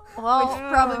 Well, which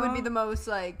probably would be the most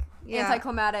like Yeah.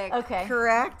 anticlimactic. okay.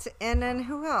 Correct. And then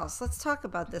who else? Let's talk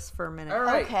about this for a minute. All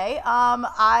right. Okay.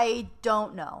 I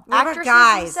don't know. What about Actresses,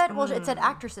 guys? you said? Well, it said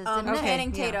actresses, didn't it?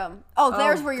 Channing yeah. Tatum. Oh,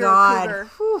 there's where you're God. a cougar.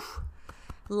 Whew.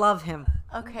 Love him.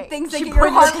 Okay. Things that She get your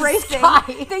pointed heart to the racing. sky.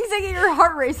 Things that get your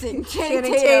heart racing. Channing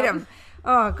Channing Tatum. Tatum.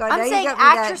 Oh, God. I'm now saying you got me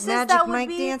that actresses Magic that would Mike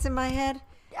be- dance in my head.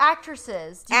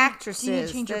 Actresses. Do you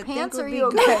Actresses change your that think pants or would are be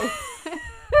you good.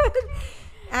 okay?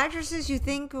 Actresses you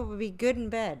think would be good in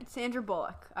bed. Sandra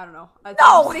Bullock. I don't know. I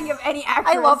No! can't think of any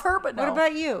actress. I love her, but no. What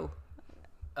about you?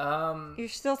 Um, You're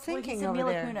still Well, he thinking said over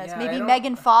Mila there. Kunis. Yeah, I Maybe don't-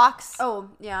 Megan Fox. Oh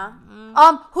yeah.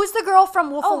 Who's the girl from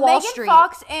Wolf Oh, of Wall Megan Street?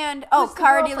 Fox and Who's the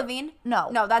Cara girl from- Delevingne. No.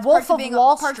 No, that's Wolf Perks of of being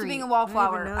Wall Perks of Street. being a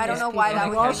wallflower. know I don't these know why people. that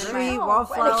would Wall come to Street, mind.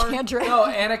 Wallflower. Kendrick. no,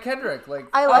 Anna Kendrick. Like,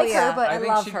 I like yeah. her, but I I think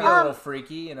love she'd her. be a little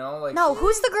freaky, you know? Like, No,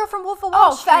 who's the girl from Wolf of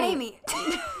Wall Oh, Street? Fat Amy.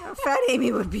 Fat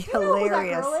Amy would be know who that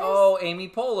hilarious. girl is? Oh, Amy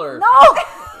Poehler. No,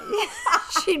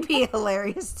 She'd be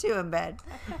hilarious too in bed.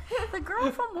 the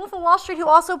girl from Wolf of Wall Street who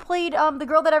also played the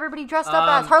girl that everybody dressed up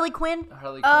as Harley Quinn.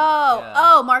 Harley Quinn. Oh, yeah.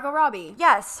 oh, Margot Robbie.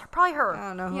 Yes, probably I her.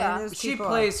 don't know who Yeah. those She people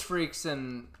plays freaks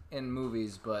in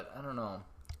movies, but I don't know.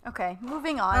 Okay,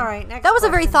 moving on. All right, next That was a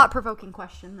very question. thought-provoking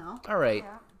question, though. All right.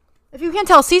 If you can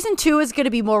tell, season 2 is going to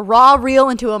be more raw, real,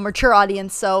 and to a mature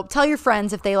audience. So tell your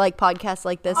friends if they like podcasts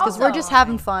like this, because we're Also- just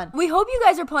having fun. We hope you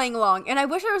guys are playing along, and I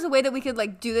wish there was a way that we could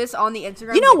like do this on the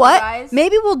Instagram. You know with what? guys.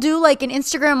 Maybe we'll do like an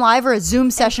Instagram live or a Zoom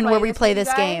session where we play with this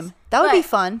you guys. game. That would be But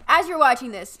fun. As you're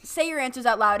watching this, say your answers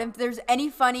out loud. If there's any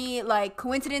funny like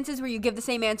coincidences where you give the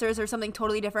same answers or something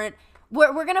totally different,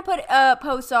 We're gonna put a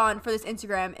post on for this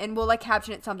Instagram, and we'll like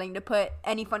caption it something to put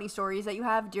any funny stories that you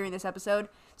have during this episode,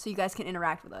 so you guys can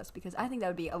interact with us, because I think that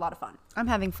would be a lot of fun. I'm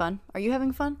having fun. Are you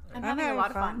having fun? I'm having a lot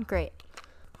of fun. Great.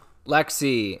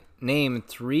 Lexi, name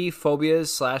 3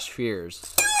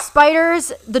 phobias/fears.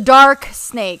 Spiders, the dark,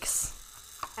 snakes.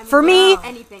 I mean, For me,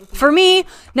 anything. For me,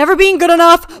 never being good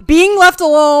enough, being left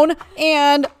alone,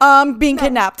 and being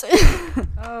kidnapped.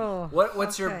 Oh.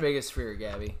 What's your Okay. biggest fear,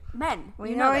 Gabby? Men. We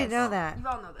You know already this. know that. You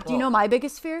all know this. Do you know my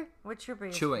biggest fear? What's your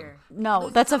biggest Chewing. fear? No,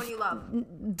 Losing that's someone you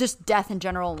love. just death in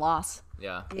general and loss.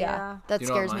 Yeah. Yeah. That Do you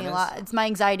know what scares me mine a lot. is? It's my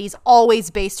anxiety's always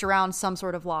based around some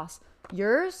sort of loss.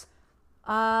 Yours?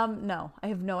 No, I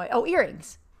have no idea. Oh,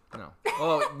 earrings. No.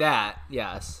 Oh, that.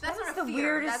 Yes. That's not the a fear.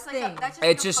 weirdest That's like thing. that's It's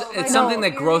like a just phobia. it's something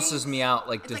that grosses me out.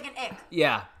 Like It's just like an ick.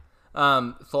 yeah.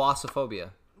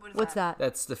 Thalassophobia. What is What's that?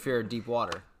 That's the fear of deep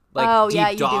water. Like Oh, deep yeah,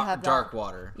 you do dark, have that. dark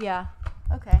water. Yeah.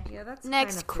 Okay. Yeah, that's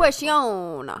Next kind of question.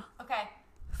 Okay.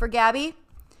 For Gabby.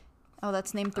 Oh,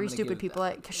 that's name 3 gonna stupid give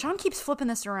people. Sean keeps flipping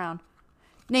this around.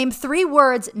 Name 3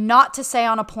 words not to say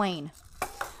on a plane.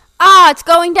 Ah, it's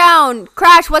going down.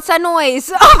 Crash. What's that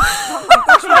noise?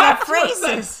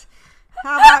 phrases.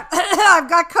 How about I've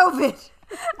got COVID?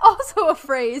 Also a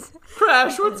phrase.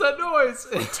 Crash! What's that noise?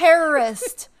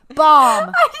 Terrorist. Bomb.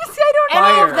 I don't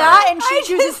Any Fire. of that, and she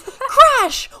chooses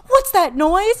crash. What's that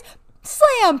noise?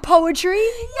 Slam poetry.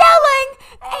 Yelling,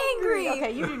 angry,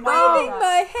 Okay, you do waving not.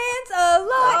 my hands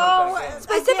aloud.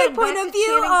 Specific point of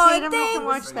view on Tatum, you can things.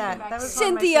 watch that. That was one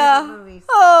of my favorite Cynthia. movies.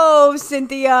 Oh,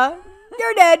 Cynthia.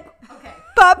 You're dead. Okay.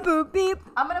 Pop, boop, beep.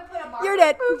 I'm gonna put a mark. You're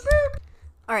dead.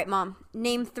 All right, Mom.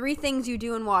 Name 3 things you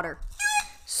do in water.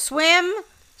 Swim,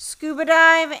 scuba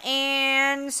dive,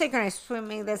 and synchronized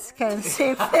swimming. That's kind of the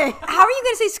same thing. How are you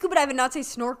going to say scuba dive and not say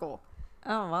snorkel?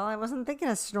 Oh, well, I wasn't thinking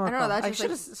of snorkel. know, that's I just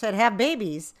should like- have said have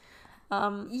babies.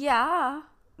 Yeah.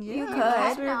 You could.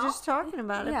 Because we were just talking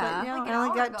about it. Yeah. But, you know, Like an I only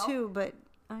hour got ago. 2, but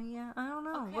yeah, I don't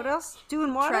know. What else?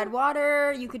 Doing water? Tread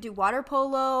water. You could do water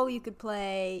polo. You could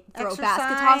play throw Exercise.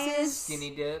 basket tosses. Skinny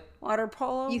dip. Water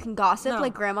polo? You can gossip No.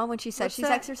 like Grandma when she says What's she's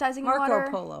that? exercising Marco in water.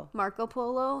 Polo. Marco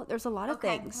Polo. There's a lot of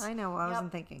things. I know. I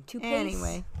wasn't thinking. Toupees.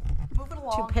 Anyway. Move it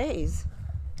along. Toupees.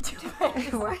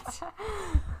 What?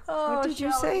 What did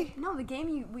you say? No, the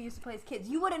game we used to play as kids.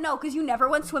 You wouldn't know because you never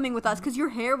went swimming with us because your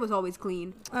hair was always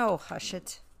clean. Oh, hush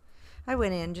it. I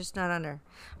went in, just not under.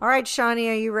 All right, Shawnee,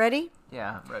 are you ready?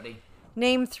 Yeah, I'm ready.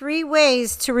 Name 3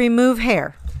 ways to remove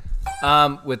hair.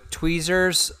 With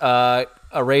tweezers, a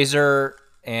razor,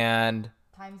 and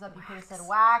Time's up. You could have said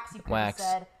wax. You could Wax.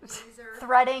 have said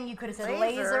threading. You could have said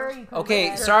laser. You could have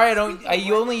okay. said Sorry,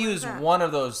 you only use one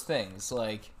of those things.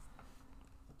 Like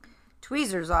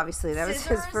Tweezers, obviously. That was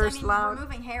his first loud.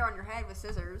 removing hair on your head with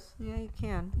scissors. Yeah, you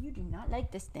can. You do not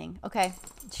like this thing. Okay.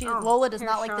 Oh, Lola does here,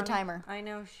 not like the Shawnee. timer. I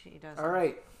know she does. all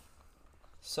right.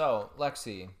 So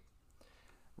Lexi,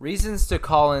 reasons to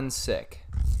call in sick.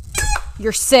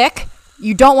 You're sick.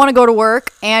 You don't want to go to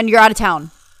work, and you're out of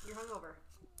town. You're hungover.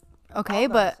 Okay,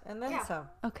 but And then some.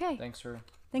 okay. Thanks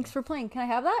for playing. Can I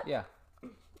have that? yeah.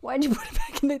 Why'd you put it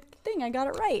back in the thing? I got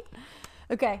it right.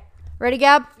 Okay. Ready,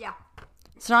 Gab? Yeah.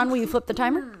 Saran, will you flip the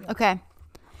timer? Okay.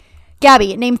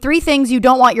 Gabby, name 3 things you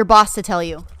don't want your boss to tell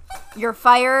you. You're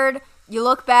fired. You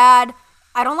look bad.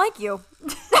 I don't like you.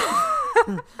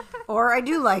 Or I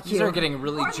do like These you. are getting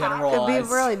really Could be generalized.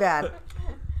 really bad.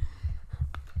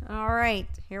 All right,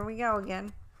 here we go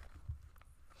again.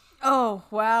 Oh,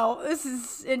 wow. This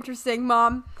is interesting,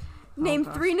 Mom. Name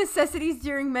 3 necessities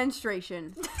during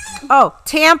menstruation. Oh,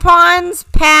 tampons,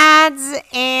 pads,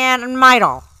 and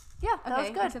Midol. Yeah, that was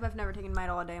good. Except I've never taken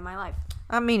Midol a day in my life.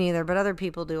 Me neither, but other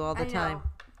people do all the time.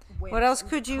 What else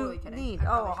could you need?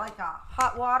 Oh, like a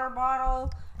hot water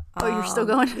bottle. Oh, you're still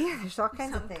going? Yeah, there's all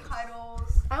kinds of things.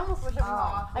 Cuddles. I almost wish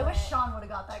I wish Sean would have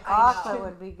got that. Chocolate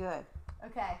would be good.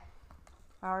 Okay.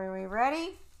 Are we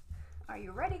ready? Are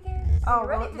you ready, kids? Oh,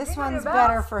 well, this one's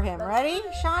better for him. Ready,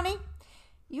 Shawnee?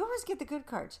 You always get the good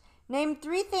cards. Name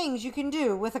 3 things you can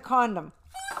do with a condom.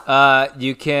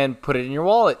 You can put it in your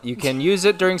wallet. You can use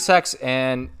it during sex,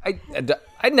 and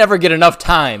I never get enough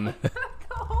time. The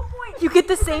whole point. You get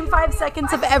the same 5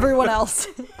 seconds of everyone else.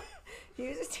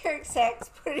 Use it during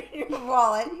sex. Put it in your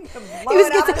wallet. You can blow He was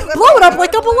it up. gonna blow it up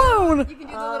like a balloon. You can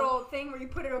do the little thing where you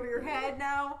put it over your head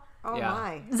now. Oh Yeah.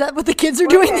 my! Is that what the kids are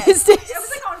doing these days? It was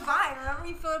like on Vine. Remember when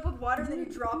you fill it up with water and then you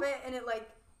drop it and it like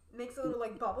makes a little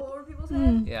like bubble over people's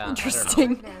head? Yeah,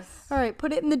 Interesting. All right,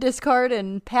 put it in the discard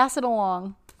and pass it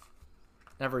along.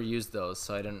 Never used those,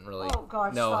 so I didn't really Oh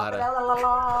God! know how stop to. it. La,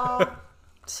 la, la.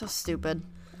 So stupid.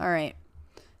 All right.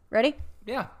 Ready?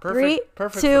 Yeah, 3,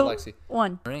 perfect 2, for Lexi.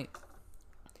 1. All right.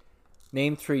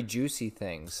 Name 3 juicy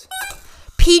things.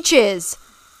 peaches,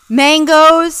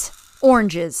 mangoes,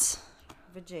 oranges.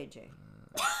 Vajayjay.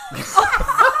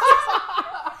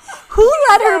 Who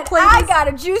let her play I this? got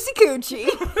a juicy coochie.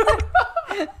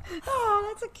 Oh,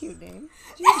 that's a cute name.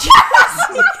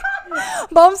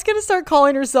 Mom's gonna start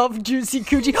calling herself Juicy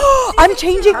Coochie. I'm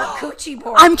changing. Coochie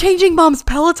board. I'm changing Mom's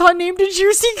Peloton name to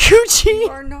Juicy Coochie.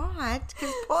 Or not,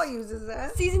 because Paul uses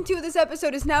that. Season 2 of this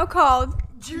episode is now called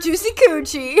Juicy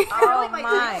Coochie. Oh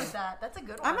my. That's a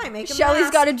good I might make a Shelly's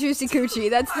mask. got a juicy coochie.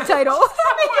 That's the title.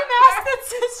 Make a mask that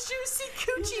says Juicy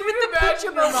Coochie with the peach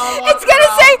emoji. It's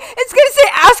gonna say,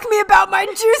 ask me about my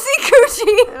juicy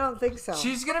coochie. I don't think so.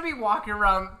 She's gonna be walking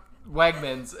around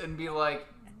Wegmans and be like,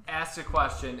 asked a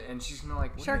question, and she's gonna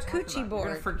like, what are you talking Charcuterie about? board.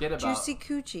 You're gonna forget about. Juicy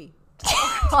coochie.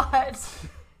 God.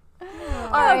 All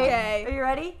right. Okay. Are you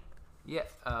ready? Yeah.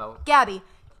 Gabby,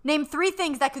 name 3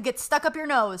 things that could get stuck up your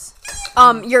nose.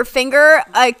 Your finger,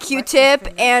 a Q-tip,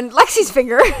 and Lexi's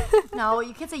finger. No,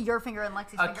 you can't say your finger and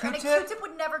Lexi's A finger. And a Q-tip? Q-tip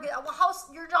would never get. Well,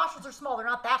 your nostrils are small. They're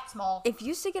not that small. If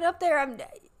you stick it up there, I'm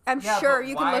Yeah, sure but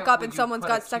you can why look up would and you someone's put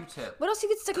got a stuck. Q-tip? What else you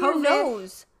get stuck in your COVID.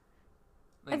 nose?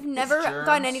 Like, I've never germs?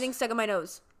 gotten anything stuck in my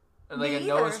nose. Like a Me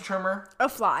nose either. trimmer, A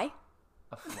fly.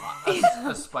 a fly,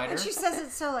 a spider. And she says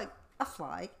it so like a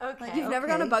fly. Okay. Like, You've never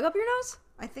gotten a bug up your nose?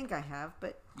 I think I have,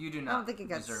 but You do I not. don't think it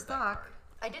got deserve that stuck. card.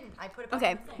 I didn't. I put it back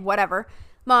Okay, in the thing. whatever.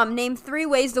 Mom, name 3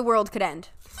 ways the world could end.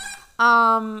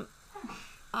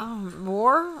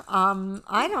 War.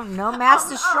 I don't know. Mass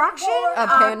destruction. A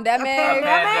pandemic.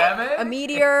 Pandemic? A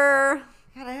meteor.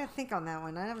 God, I had to think on that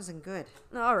one. That wasn't good.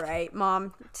 All right,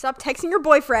 Mom. Stop texting your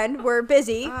boyfriend. We're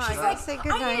busy. I gotta say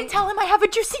good I need to night. tell him I have a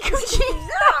Juicy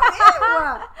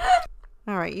Coochie.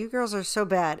 All right, you girls are so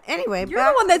bad. Anyway, You're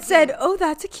the one that said, "Oh,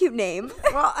 that's a cute name."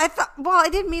 Well, I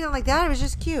didn't mean it like that. It was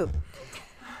just cute.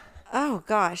 Oh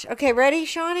gosh. Okay, ready,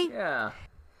 Shawnee? Yeah.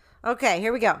 Okay,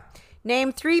 here we go.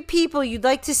 Name 3 people you'd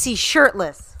like to see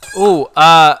shirtless. Ooh,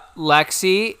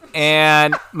 Lexi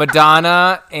and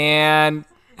Madonna and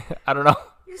I don't know.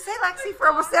 You say Lexi for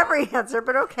almost every answer,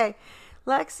 but okay.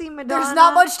 Lexi, Madonna. There's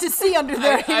not much to see under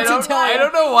there. I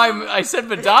don't know why I said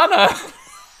Madonna.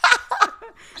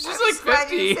 She's like I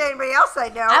didn't 50. say anybody else I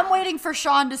know. I'm waiting for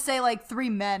Sean to say like 3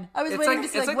 men. I was It's waiting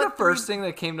like to say the what first thing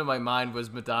that came to my mind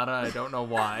was Madonna. I don't know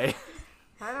why.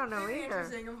 I don't know either.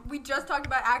 We just talked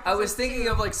about actors. I was thinking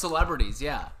of like celebrities.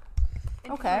 Yeah.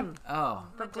 Okay. Oh.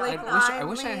 Blake I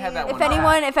wish I had that Lively.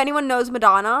 one. If anyone knows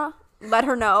Madonna, let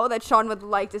her know that Sean would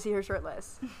like to see her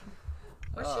shirtless.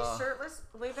 Was she shirtless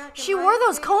way back in She my wore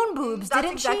those day? cone boobs, That's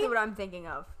didn't exactly she? what I'm thinking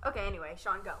of. Okay, anyway,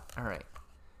 Sean, go. All right.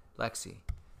 Lexi,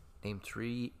 name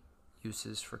 3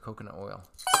 uses for coconut oil.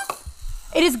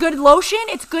 It is good lotion,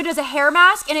 it's good as a hair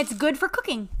mask, and it's good for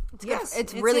cooking. Yes,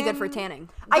 It's really good for in tanning.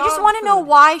 I just dog want to know food.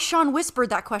 why Sean whispered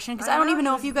that question because I don't know, even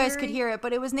know he if you was guys could very- hear it,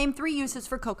 but it was named 3 uses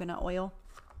for coconut oil.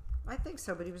 I think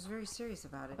so, but he was very serious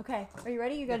about it. Okay, are you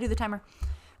ready? You gotta do the timer.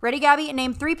 Ready, Gabby?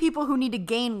 Name 3 people who need to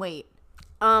gain weight.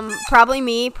 Probably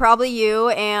me, probably you,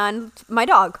 and my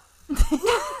dog.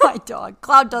 My dog.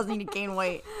 Cloud does need to gain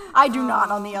weight. I do not,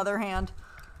 on the other hand.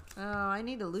 Oh, I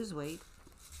need to lose weight.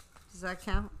 Does that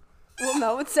count? Well,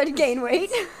 no, it said gain weight.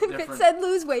 If it Different. said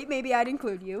lose weight, maybe I'd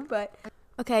include you, but...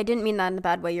 Okay, I didn't mean that in a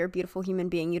bad way. You're a beautiful human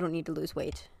being. You don't need to lose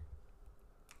weight.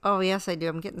 Oh, yes, I do.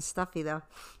 I'm getting stuffy, though.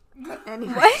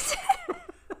 Anyway. What?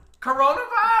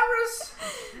 Coronavirus.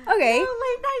 Okay.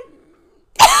 Late night.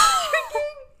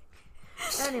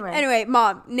 Anyway. Anyway,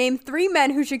 Mom, name 3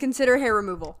 men who should consider hair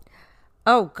removal.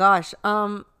 Oh, gosh.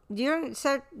 You didn't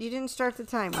start the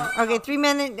timer. Okay, 3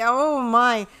 minutes. Oh,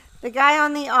 my. The guy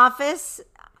on The Office.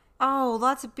 Oh,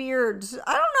 lots of beards.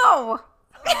 I don't know.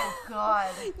 God.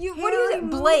 What do Hair you say?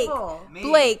 Blake. removal. Me.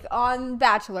 Blake on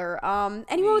Bachelor.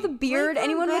 Anyone with a beard? Blake on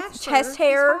Anyone with Bachelor, chest he's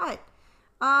hair? hot.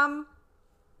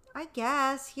 I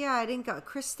guess. Yeah, I didn't go.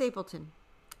 Chris Stapleton.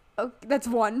 Oh, that's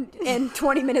 1 and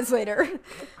 20 minutes later.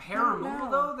 Hair removal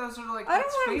though? Those are like I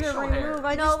that's don't want to facial remove. hair.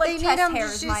 I No, just, like they need chest them hair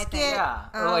to is just my thing. get- Yeah,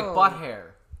 or like Oh. butt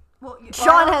hair.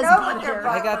 Sean has know butt what hair.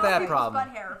 I got that problem.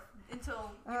 hair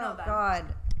until Oh, God.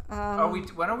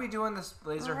 When are we doing this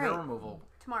laser hair Alright. removal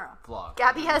tomorrow. vlog?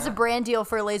 Gabby has a brand deal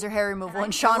for laser hair removal,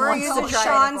 and Sean We're wants to using try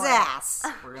Sean's it. ass.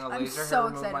 We're gonna I'm laser so hair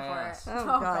remove excited my for ass. it. Oh, Oh,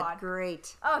 God. God.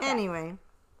 Great. Okay. Anyway.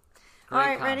 Great All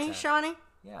right, ready, content. Shawnee?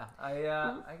 Yeah,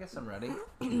 I guess I'm ready.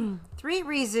 3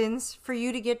 reasons for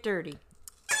you to get dirty.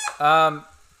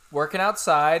 Working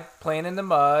outside, playing in the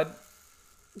mud,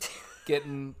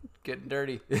 getting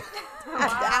dirty. Oh,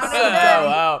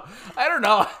 wow. I don't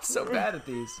know. I'm so bad at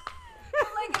these.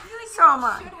 Like, I feel like So am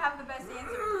I. should have the best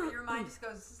answer, but your mind just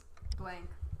goes blank.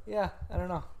 Yeah, I don't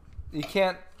know. You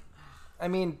can't. I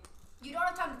mean, You don't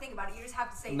have time to think about it. You just have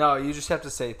to say no. You just have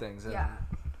to say things. Yeah.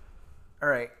 All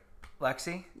right.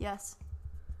 Lexi, Yes.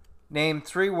 name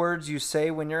 3 words you say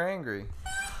when you're angry.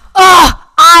 Oh,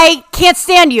 I can't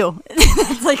stand you.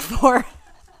 That's like 4.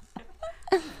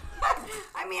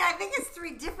 I mean, I think it's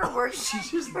 3 different words.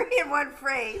 3 in one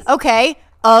phrase. Okay.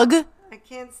 Ugh. I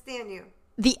can't stand you.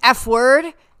 The F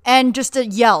word. And just a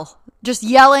yell. Just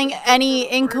yelling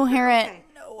any incoherent. Okay,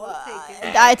 we'll take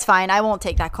it. It's fine. I won't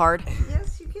take that card.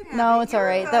 Yes, you can have No, it. it's You're all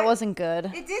right. good. That wasn't good.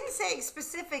 It didn't say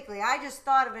specifically. I just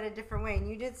thought of it a different way. And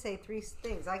you did say 3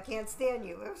 things. I can't stand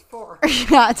you. It was 4.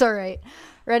 Yeah, it's all right.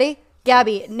 Ready?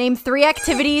 Gabby, name 3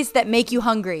 activities that make you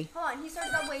hungry. Hold on, he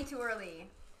started out way too early.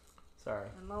 Sorry.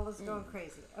 And Lola's going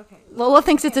crazy. Okay. Lola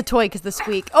thinks it's a toy because the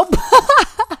squeak. Oh.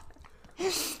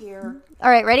 Here. All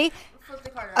right, ready? Flip the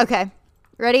card around. Okay.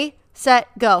 Ready, set,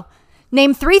 go.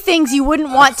 Name 3 things you wouldn't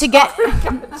want to get.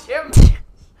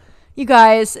 You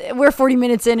guys, we're 40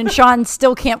 minutes in and Sean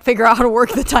still can't figure out how to work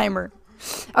the timer.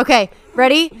 Okay,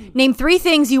 ready? Name 3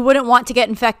 things you wouldn't want to get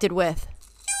infected with.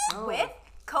 With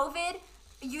COVID,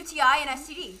 UTI, and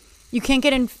STD. You can't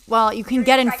get you can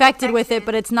get infected with it,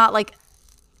 but it's not like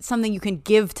something you can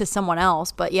give to someone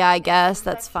else. But yeah, I guess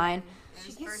that's fine.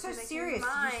 She gets so serious.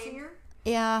 Did you see her?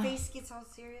 Yeah. Face gets all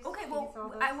serious. Okay, She well, gets all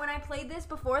this. when I played this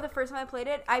before, the first time I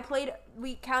played it,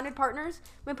 we counted partners.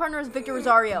 My partner was Victor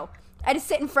Rosario. I had to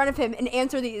sit in front of him and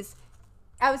answer these.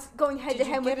 I was going head to Did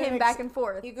you head with get him an back and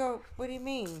forth. You go, what do you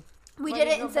mean? We Why did do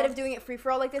you it go instead back- of doing it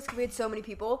free-for-all like this because we had so many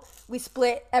people. We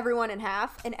split everyone in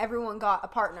half, and everyone got a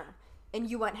partner. And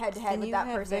you went head-to-head And with you that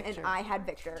had person, Victor. and I had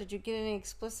Victor. Did you get any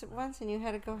explicit ones and you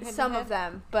had to go ahead? Some of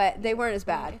them, but they weren't as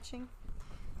bad. Itching?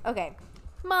 Okay.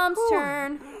 Mom's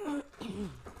turn.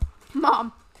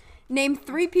 Mom, name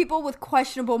 3 people with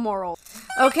questionable morals.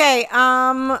 Okay,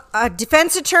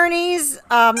 defense attorneys,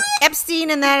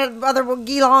 Epstein and that other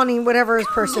Gilani, whatever his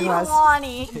person was.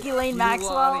 Ghislaine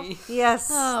Maxwell. Yes,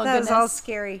 Oh, that was all goodness.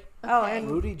 scary. Oh, and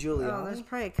Rudy oh, Giuliani. there's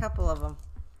probably a couple of them.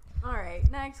 All right,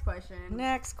 next question.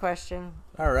 Next question.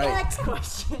 All right. Next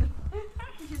question.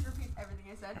 Just repeat everything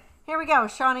I said. Here we go,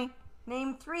 Shawnee.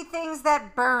 Name 3 things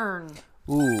that burn.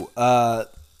 Ooh,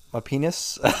 my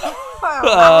penis.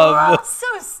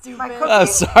 So stupid. My cookie. I'm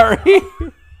sorry.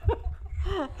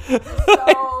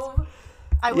 So,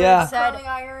 I would Yeah. have said curling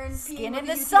iron, skin peeing in with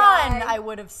the a sun. UTI, I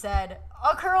would have said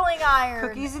a curling iron.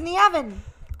 Cookies in the oven.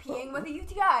 peeing with a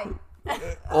UTI.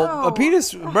 Well, a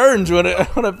penis burns when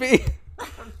it pee.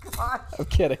 I'm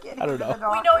kidding. I don't know.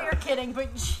 We know you're kidding, but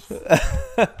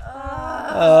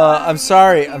I'm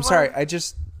sorry. I'm sorry. I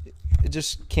just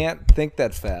can't think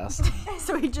that fast.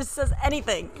 so he just says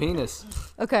anything. Penis.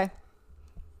 Okay.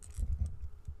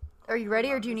 Are you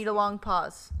ready, or do you need a long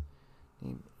pause?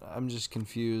 I'm just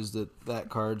confused at that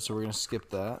card, so we're gonna skip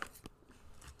that.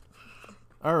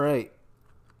 All right,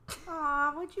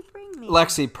 Aw, what'd you bring me?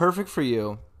 Lexi, perfect for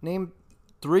you. Name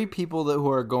 3 people who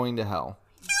are going to hell.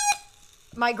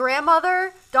 My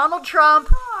grandmother, Donald Trump,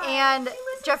 and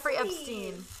Jeffrey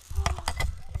Epstein.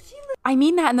 I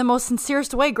mean that in the most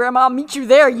sincerest way, Grandma. I'll meet you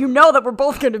there. You know that we're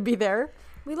both going to be there.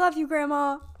 We love you,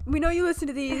 Grandma. We know you listen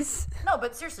to these. No,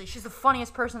 but seriously, she's the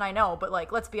funniest person I know. But,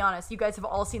 like, let's be honest. You guys have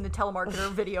all seen the telemarketer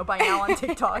video by now on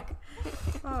TikTok.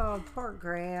 Oh, poor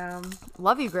Graham.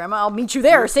 Love you, Grandma. I'll meet you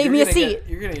there. Save me a seat.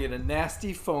 You're gonna get a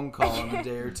nasty phone call in a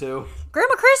day or two.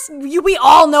 Grandma Chris, we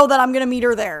all know that I'm going to meet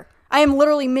her there. I am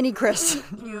literally mini Chris.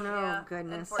 Oh,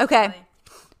 goodness. Okay.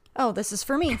 Oh, this is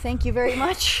for me. Thank you very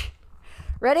much.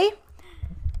 Ready?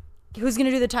 Who's going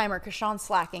to do the timer? Because Sean's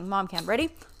slacking. Mom can. Ready?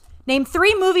 Name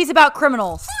 3 movies about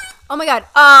criminals. Oh my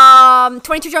God.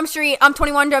 22 Jump Street.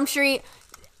 21 Jump Street.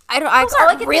 I don't. Those all I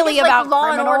aren't can really think is, like, about Law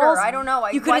and criminals. Order. I don't know.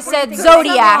 You could Why have would you said think of Law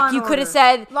Zodiac. and You could have Order?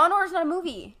 said. Law and Order's not a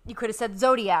movie. You could have said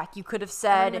Zodiac. You could have I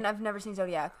said. mean, I've never seen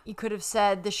Zodiac. You could have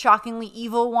said the shockingly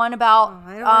evil one about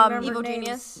I don't remember Evil names.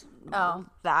 Genius. oh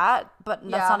that, but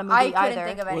that's Yeah, not a movie I couldn't either.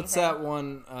 think of anything. What's that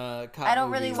one? Cop I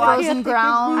don't really movie? watch- Frozen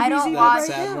Ground. I don't That watch.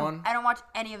 sad one. I don't watch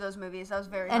any of those movies. That was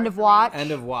very End hard of for me. Watch.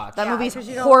 End of Watch. That movie's 'cause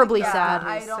you don't horribly like sad.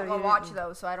 I so don't you watch didn't-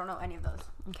 those, so I don't know any of those.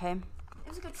 Okay. It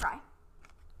was a good try.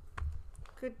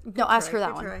 Good, No, ask try, her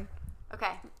that good one.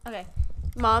 try. Okay.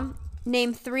 Mom,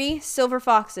 name 3 silver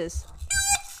foxes.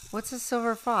 What's a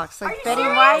silver fox? Like you Betty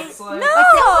serious? White?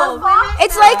 No,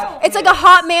 it's like a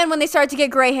hot man when they start to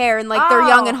get gray hair and like they're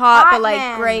young and hot, but like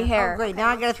man. gray hair. Oh, great. Now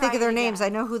I gotta think of their names. I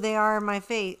know who they are in my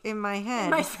face, in my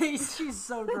head. My face. She's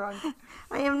so drunk.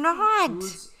 I am not.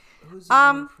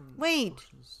 Wait.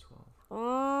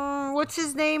 What's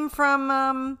his name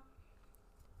from?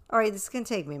 All right, this is gonna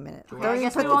take me a minute. Don't I even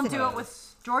guess put we the won't thing- do it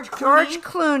with George Clooney. George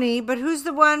Clooney, but who's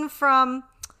the one from?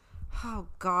 Oh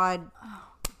God,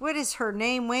 what is her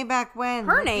name? Way back when?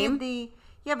 Her That did name?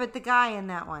 but the guy in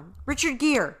that one, Richard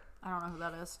Gere. I don't know who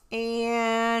that is.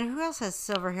 And who else has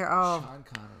silver hair? Oh, Sean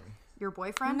Connery. Your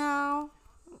boyfriend? no.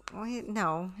 Well,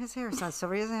 no, his hair is not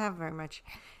silver. He doesn't have very much.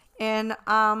 And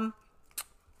I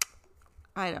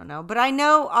don't know, but I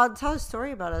know. I'll tell a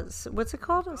story about it. What's it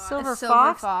called? A silver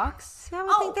fox. See, I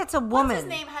would think that's a woman. What's his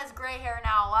name has gray hair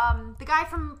now? The guy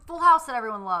from Full House that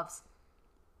everyone loves.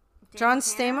 John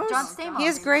Stamos. John Stamos. He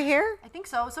has gray hair. I think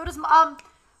so. So does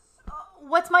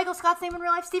what's Michael Scott's name in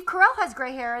real life? Steve Carell has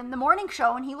gray hair in the morning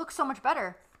show, and he looks so much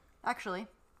better. Actually,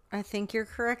 I think you're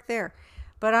correct there.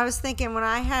 But I was thinking when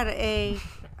I had a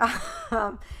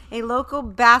local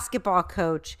basketball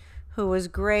coach who was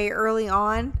gray early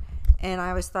on, and I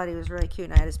always thought he was really cute,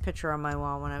 and I had his picture on my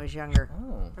wall when I was younger.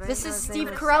 But I this didn't is know his Steve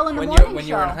name was- Carell in the When morning you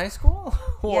show. were in high school?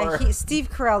 Or Yeah, Steve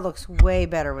Carell looks way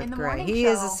better with In the gray. morning He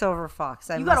is a show. silver fox.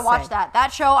 You got to watch that.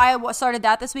 That show, I started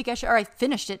that this week. I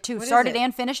finished it too. is Started it?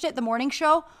 and finished it. The morning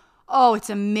show. Oh,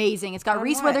 it's amazing. It's got On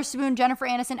Reese what? Witherspoon, Jennifer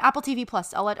Aniston, Apple TV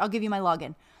Plus. I'll give you my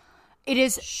login. It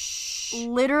is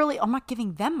literally. I'm not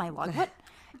giving them my login. What?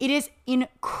 It is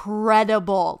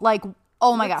incredible. Like,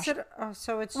 oh my gosh.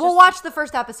 So it's We'll just watch the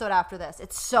first episode after this.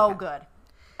 It's so good.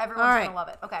 Everyone's All right. gonna love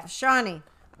it. Okay, Shawnee.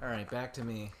 All right, back to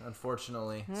me.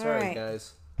 Unfortunately, All sorry right.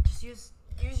 guys. just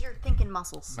use your thinking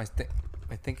muscles.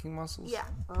 My thinking muscles. Yeah.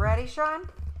 Ready, Sean?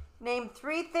 Name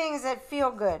 3 things that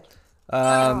feel good.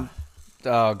 Oh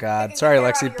God. Sorry, hair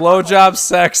out Lexi. of your Blowjob,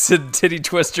 sex, and titty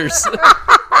twisters.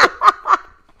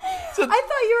 I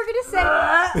thought you were gonna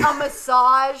say a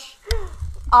massage.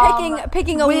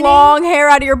 Picking a winning- long hair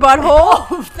out of your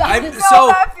butthole.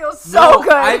 That feels so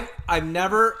good. I've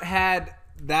never had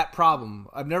that problem.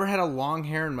 I've never had a long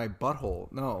hair in my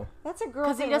butthole. No, That's a girl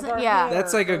 'Cause he thing. with doesn't- our yeah. hair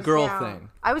that's like a goes girl down. thing.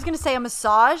 I was gonna say a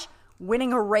massage,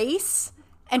 winning a race,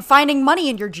 and finding money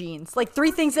in your jeans. Like 3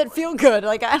 things that feel good.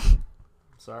 Like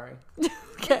Sorry.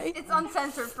 okay. It's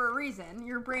uncensored for a reason.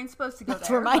 Your brain's supposed to go That's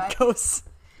where mine goes.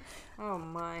 Oh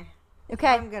my. Okay.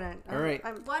 I'm gonna. All right.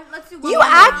 Let's do one You more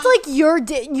act now. like you're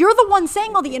the one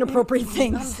saying all the inappropriate I'm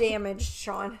things. damaged,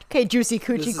 Sean. Okay, Juicy This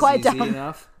Coochie, is quiet easy down.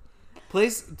 enough.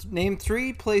 Name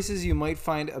 3 places you might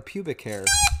find a pubic hair.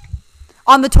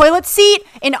 On the toilet seat,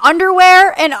 in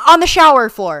underwear, and on the shower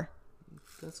floor.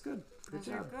 That's good. Good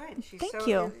job. Good. She's Thank so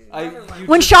you. good.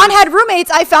 When Sean had roommates,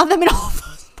 I found them in all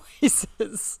those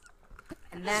places.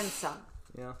 And then some.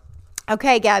 Yeah.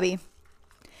 Okay, Gabby.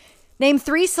 Name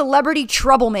 3 celebrity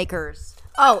troublemakers.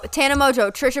 Oh, Tana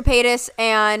Mojo, Trisha Paytas,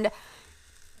 and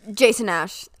Jason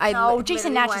Nash. No,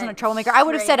 Jason literally Nash isn't a went troublemaker. I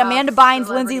would have straight said Amanda up Bynes,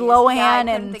 Lindsay celebrities. Lohan, Yeah, I couldn't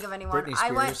and think of anyone. Britney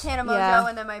I went Spears. Tana Mojo, Yeah.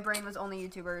 and then my brain was only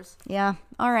YouTubers. yeah.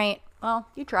 All right. Well,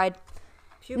 you tried.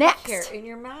 Pubic Next. hair in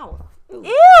your mouth. Ooh.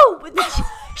 Ew!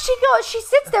 She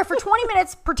sits there for 20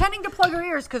 minutes pretending to plug her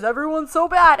ears because everyone's so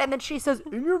bad, and then she says,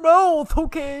 "In your mouth,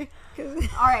 okay." All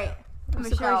right, I'm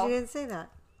surprised Michelle. you didn't say that.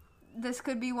 This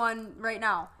could be one right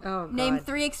now. Oh, Name God.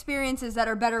 3 experiences that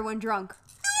are better when drunk.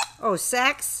 Oh,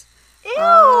 sex. Ew!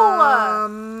 I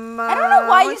I don't know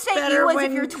why you say ew as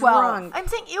if you're 12. I'm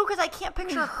saying ew because I can't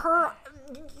picture her.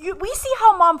 We see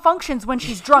how mom functions when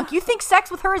she's drunk. You think sex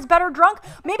with her is better drunk?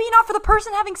 Maybe not for the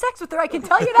person having sex with her. I can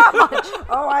tell you that much.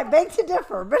 Oh, I beg to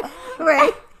differ. But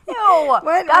wait, Ew.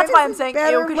 When That's why is I'm it saying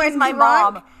better ew because when she's my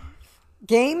drunk? mom.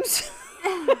 Games.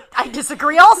 I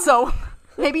disagree also.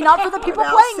 Maybe not for the people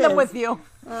else playing them is? with you.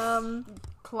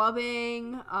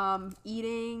 Clubbing,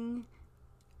 eating.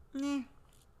 I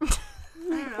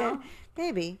don't know.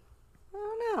 Maybe. I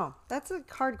don't know. That's a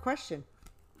hard question.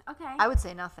 Okay. I would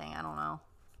say nothing. I don't know.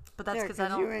 But that's Yeah, because I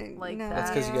 'cause you don't ain't- like no. that. That's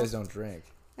because you guys don't drink.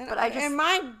 And, But I just- and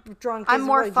my drunk. I'm isn't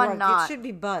more really fun drunk. not. It should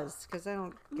be buzzed because I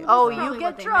don't. Get Oh, drunk. you Probably get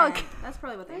what they drunk. meant. That's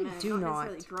probably what they meant. do not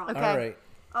not. necessarily drunk. Okay. All right.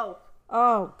 Oh,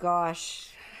 Oh gosh.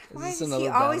 Why this does another he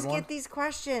bad always one? get these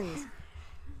questions?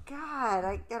 God,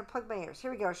 I gotta plug my ears.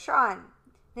 Here we go. Sean,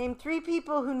 name 3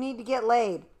 people who need to get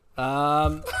laid.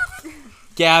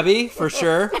 Gabby for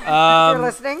sure. If you're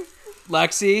listening.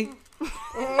 Lexi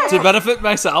to benefit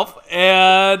myself,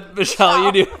 and Michelle,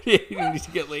 you need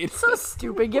to get laid. So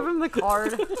stupid. Give him the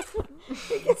card.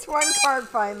 He gets one card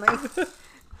finally.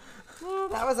 Well,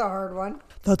 that was a hard one.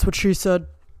 That's what she said.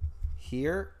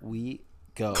 Here we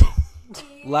go.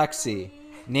 Lexi,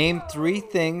 name 3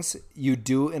 things you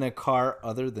do in a car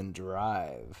other than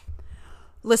drive.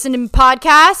 Listen to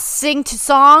podcasts, sing to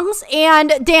songs,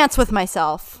 and dance with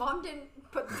myself. Mom didn't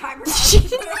put the timer down. She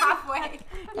put it halfway.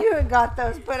 You had got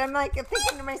those, but I'm like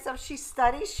thinking to myself, she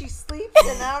studies, she sleeps,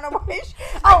 and I don't know why.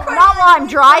 Oh, not while I'm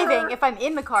driving. If I'm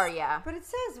in the car, yeah. But it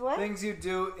says what? Things you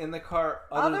do in the car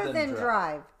Other than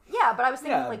drive. Yeah, but I was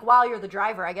thinking, Yeah. like, while you're the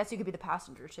driver, I guess you could be the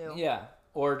passenger, too. Yeah,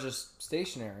 or just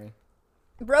stationary.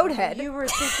 Roadhead. You were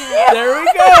thinking. There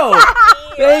we go.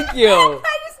 Thank you.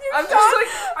 I'm just like,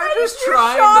 I'm just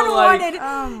trying Sean to like wanted.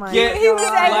 Oh my get He was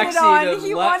God. egging it Lexi on. to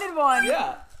He let- wanted one.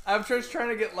 Yeah, I'm just trying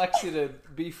to get Lexi to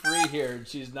be free here, and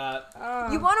she's not.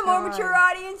 Oh, You want a more God. mature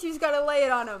audience? You just gotta lay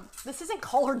it on them. This isn't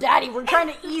Call Her Daddy. We're trying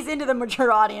to ease into the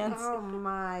mature audience. Oh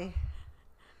my.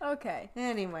 Okay.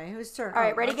 Anyway, whose turn? All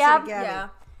right, ready, Lexi Gab? to Gabby. Yeah.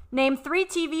 Name 3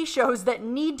 TV shows that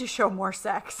need to show more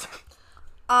sex.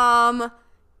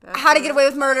 How to Get Away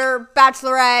with Murder,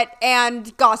 Bachelorette,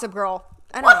 and Gossip Girl.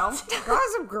 I don't know.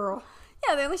 Gossip Girl.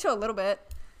 Yeah, they only show a little bit.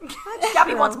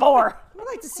 Gabby wants more. I'd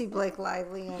like to see Blake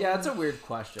Lively. In Yeah, it's a weird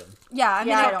question. Yeah, I mean,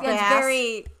 Yeah, I don't- it's Yes.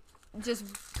 very just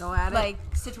Go at it. like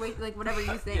situation, like whatever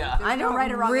you think. Yeah. There's I no don't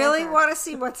right or wrong really answer. want to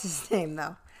see what's his name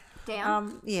though.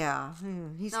 Dan. Yeah,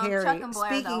 he's No, hairy. Chuck and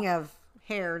Blair, Speaking though. of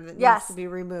hair that Yes. needs to be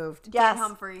removed, Yes. Dan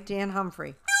Humphrey. Dan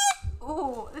Humphrey.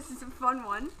 Ooh, this is a fun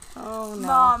one. Oh no.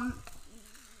 Mom.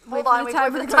 Hold for on, the wait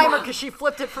timer for the to go timer off. because she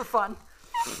flipped it for fun.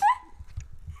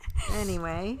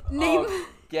 Anyway. Name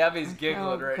Gabby's Oh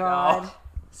giggling right God. now.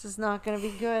 This is not going to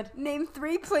be good. name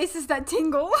 3 places that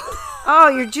tingle. Oh,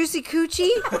 your juicy coochie?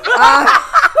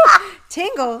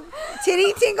 Tingle.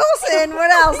 Titty tingles and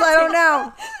what else? I don't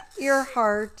know. Your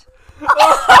heart.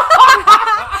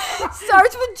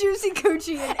 Starts with juicy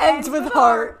coochie and ends with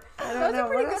heart. I don't That's a know.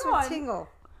 pretty What else good would one. tingle?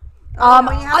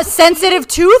 A sensitive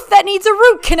tooth that needs a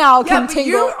root canal Yeah, can but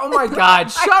tingle. you. Oh my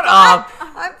God! Shut up.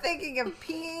 I'm thinking of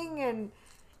peeing and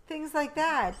things like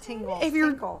that. Tingle. If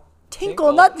you're- Tinkle.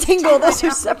 Tinkle, not tingle. Those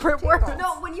are separate words.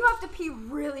 No, when you have to pee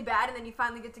really bad and then you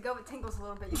finally get to go, it tingles a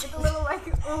little bit. You get the little like,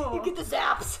 oh. You get the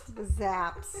zaps. The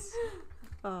zaps.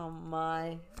 Oh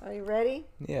my. Are you ready?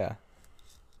 Yeah.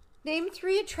 Name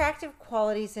 3 attractive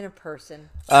qualities in a person.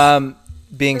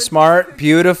 Being smart,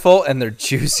 beautiful, and their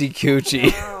juicy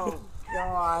coochie. Oh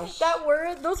gosh.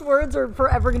 Those words are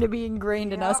forever going to be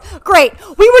ingrained in us. Great.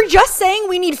 We were just saying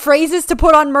we need phrases to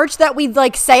put on merch that we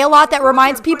like say a lot that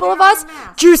reminds people of us.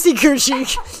 Juicy coochie.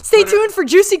 Stay tuned for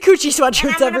juicy coochie And I'm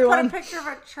sweatshirts, going to everyone. put a picture of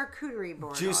a charcuterie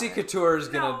board. Juicy on it. Couture is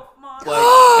gonna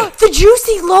like. The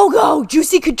Juicy logo,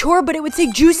 Juicy Couture, but it would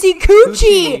say Juicy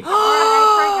Coochie. Coochie.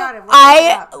 I got it. We'll I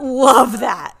look it up. love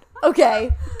that.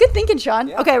 Okay, good thinking,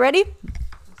 Sean. Okay, ready?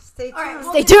 Stay tuned. All right,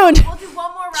 Stay tuned. We'll do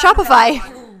one more round.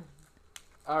 Shopify.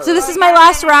 All So this right. is my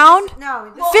last round.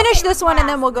 No. Finish this one and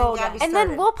then we'll go Gabby again. And then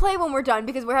started. we'll play when we're done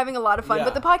because we're having a lot of fun. Yeah.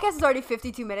 But the podcast is already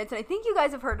 52 minutes, and I think you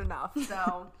guys have heard enough.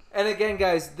 So And again,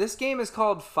 guys, this game is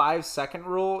called 5-Second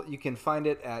Rule. You can find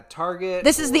it at Target.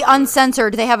 This is the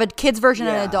uncensored. They have a kids version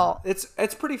and Yeah. an adult.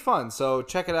 It's pretty fun. So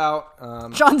check it out.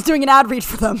 Sean's doing an ad read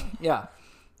for them. Yeah.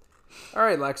 All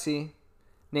right, Lexi.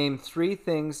 Name 3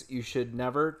 things you should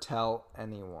never tell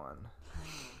anyone.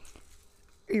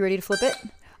 Are you ready to flip it?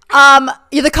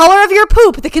 The color of your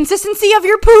poop, the consistency of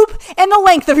your poop, and the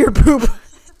length of your poop.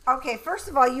 Okay, first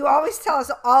of all, you always tell us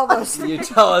all those things. You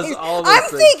tell us all those I'm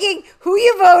things. thinking who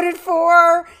you voted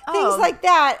for, things Oh. like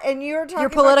that, and you're talking Your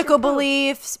about political your poop.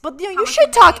 beliefs. But you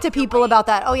should talk to people about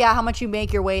that. Oh, yeah, how much you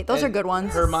make your weight. Those are And good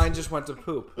ones. Her mind just went to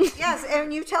poop. Yes,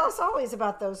 and you tell us always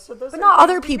about those. So those But are not things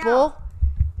other we people. know.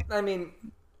 I mean,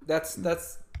 that's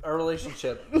our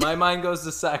relationship. My mind goes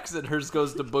to sex and hers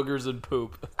goes to boogers and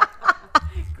poop.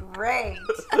 Great.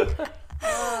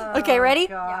 Okay, ready?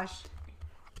 Gosh.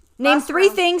 Name Last 3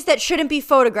 round. things that shouldn't be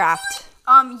photographed.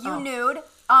 you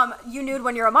nude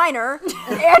when you're a minor,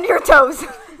 and your toes.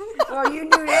 Well, you knew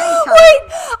it anytime. Wait,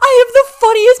 I have the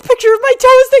funniest picture of my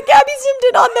toes that Gabby zoomed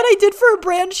in on that I did for a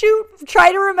brand shoot.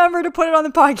 Try to remember to put it on the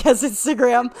podcast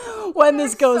Instagram when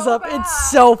this goes so up. bad.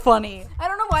 It's so funny. I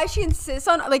don't know why she insists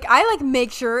on I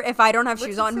make sure if I don't have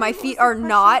shoes on, my feet are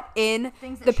not in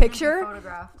the picture.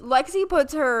 Lexi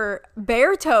puts her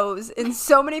bare toes in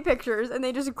so many pictures, and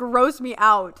they just gross me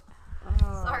out.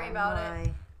 Sorry about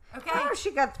it. Okay. Oh,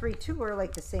 she got 3 too. We're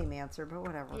like the same answer, but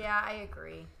whatever. Yeah, I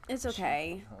agree. It's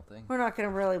okay. We're not going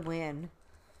to really win.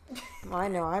 Well, I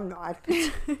know I'm not.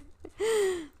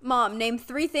 Mom, name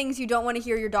 3 things you don't want to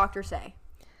hear your doctor say.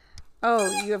 Oh,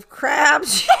 you have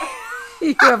crabs,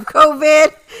 you have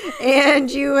COVID,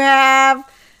 and you have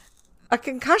a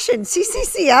concussion.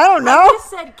 CCC, I don't know.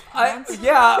 said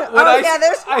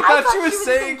there's- I thought she was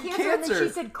saying And then cancer. she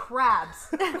said crabs.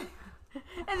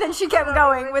 And then she kept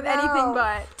going with anything know.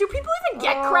 but. Do people even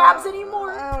get crabs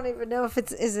anymore? I don't even know if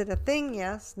is it a thing?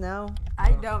 Yes, no.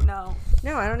 I don't know.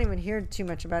 No, I don't even hear too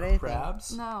much about anything.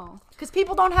 Crabs? No. Because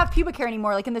people don't have pubic hair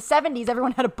anymore. Like in the 70s,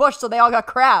 everyone had a bush, so they all got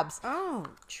crabs. Oh,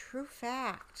 true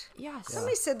fact. Yes.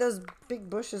 Somebody said those big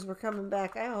bushes were coming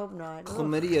back. I hope not. Ugh.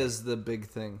 Chlamydia is the big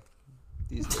thing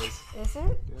these days. Is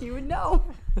it? You would know.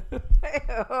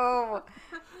 Oh,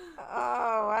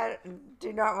 I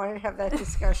do not want to have that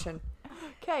discussion.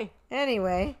 Okay.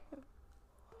 Anyway.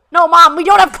 No, Mom, we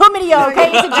don't have chlamydia,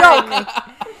 okay? It's a joke.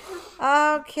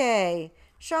 Okay.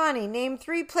 Shawnee, name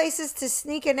 3 places to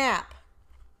sneak a nap.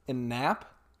 A nap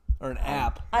or an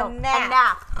app? A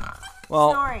nap.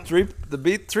 Well, Snoring.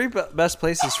 three best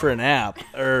places for a nap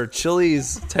are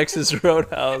Chili's, Texas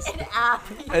Roadhouse.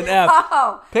 An app.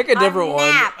 Oh, Pick a different one.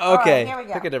 nap. All right, Okay, here we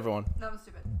go. pick a different one. That was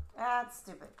stupid. That's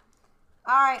stupid.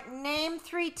 All right. Name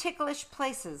 3 ticklish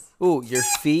places. Ooh, your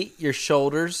feet, your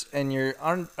shoulders, and your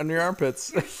under your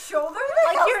armpits. Shoulders?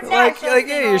 Like your like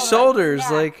your shoulders,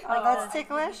 like that's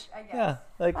ticklish? yeah,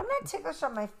 like I'm not ticklish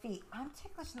on my feet. I'm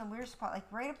ticklish in the weird spot, like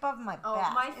right above my Oh,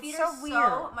 back. my feet it's are so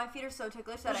weird. my feet are so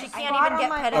ticklish that I She can't squat even on get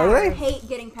my pedicures. back. Are they? I hate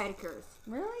getting pedicures.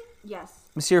 Really? Yes.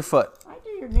 let me see your foot. I do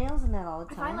your nails in that all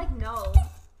the If I time. like no,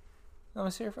 Let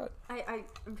me see your foot.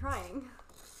 I'm trying.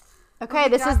 Okay,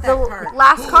 this got is that the card.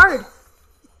 last card.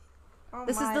 Oh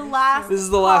This is my, the this last. This is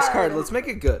the last card. Let's make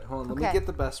it good. Hold on, let Okay. me get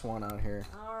the best one out here.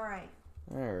 All right.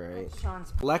 All right.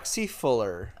 Sean's. Lexi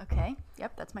Fuller. Okay.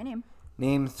 Yep, that's my name.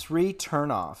 Name 3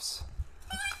 turnoffs.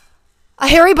 A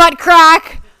hairy butt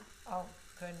crack. Oh,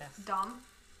 goodness. Dumb.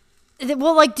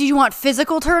 Well, like, do you want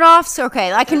physical turnoffs?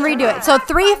 Okay, I can redo it. So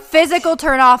 3 physical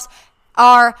turnoffs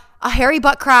are a hairy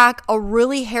butt crack, a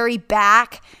really hairy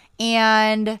back,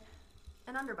 and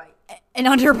An underbite. an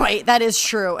underbite. That is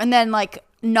true. And then like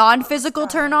non-physical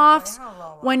turnoffs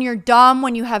when you're dumb,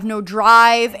 when you have no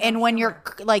drive, and when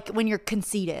you're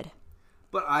conceited.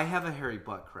 But I have a hairy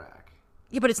butt crack.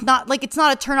 Yeah, but it's not a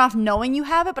turnoff knowing you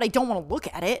have it, but I don't want to look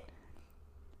at it.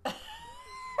 I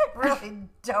really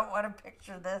don't want to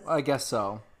picture this. I guess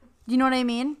so. Do you know what I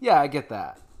mean? Yeah, I get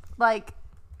that. Like,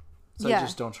 So yeah. I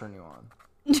just don't turn you on.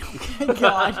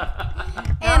 God.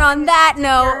 And on that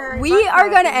note, we butt are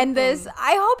going to crack end this.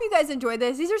 I hope you guys enjoyed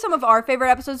this. These are some of our favorite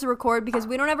episodes to record because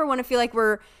we don't ever want to feel like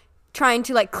we're trying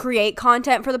to like create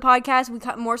content for the podcast.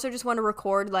 We more so just want to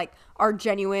record like our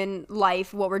genuine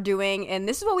life, what we're doing. And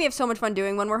this is what we have so much fun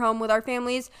doing when we're home with our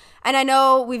families. And I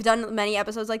know we've done many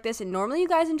episodes like this and normally you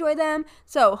guys enjoy them.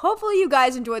 So hopefully you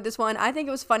guys enjoyed this one. I think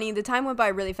it was funny. The time went by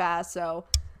really fast. So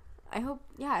I hope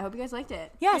you guys liked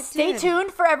it. Yeah, stay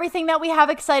tuned for everything that we have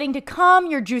exciting to come.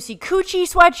 Your Juicy Coochie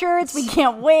sweatshirts. We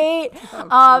can't wait.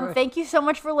 Thank you so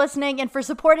much for listening and for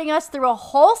supporting us through a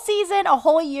whole season, a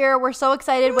whole year. We're so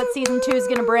excited what season 2 is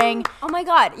going to bring. Oh my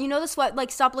God. You know the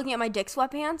stop looking at my dick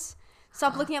sweatpants.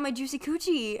 Stop looking at my Juicy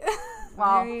Coochie.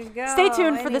 Wow. There you go. Stay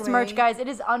tuned for this merch, Anyway. guys. It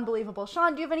is unbelievable.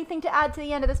 Sean, do you have anything to add to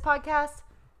the end of this podcast?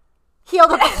 He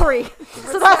held up 3.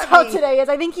 So that's how today is.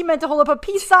 I think he meant to hold up a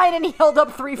peace sign and he held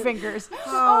up 3 fingers.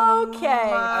 Okay.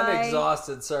 I'm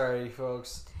exhausted. Sorry,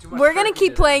 folks. We're going to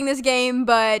keep playing this game,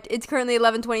 but it's currently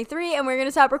 11:23 and we're going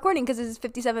to stop recording because this is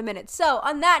 57 minutes. So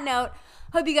on that note,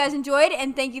 hope you guys enjoyed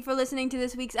and thank you for listening to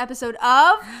this week's episode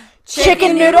of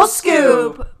Chicken Noodle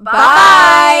Scoop.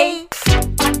 Bye.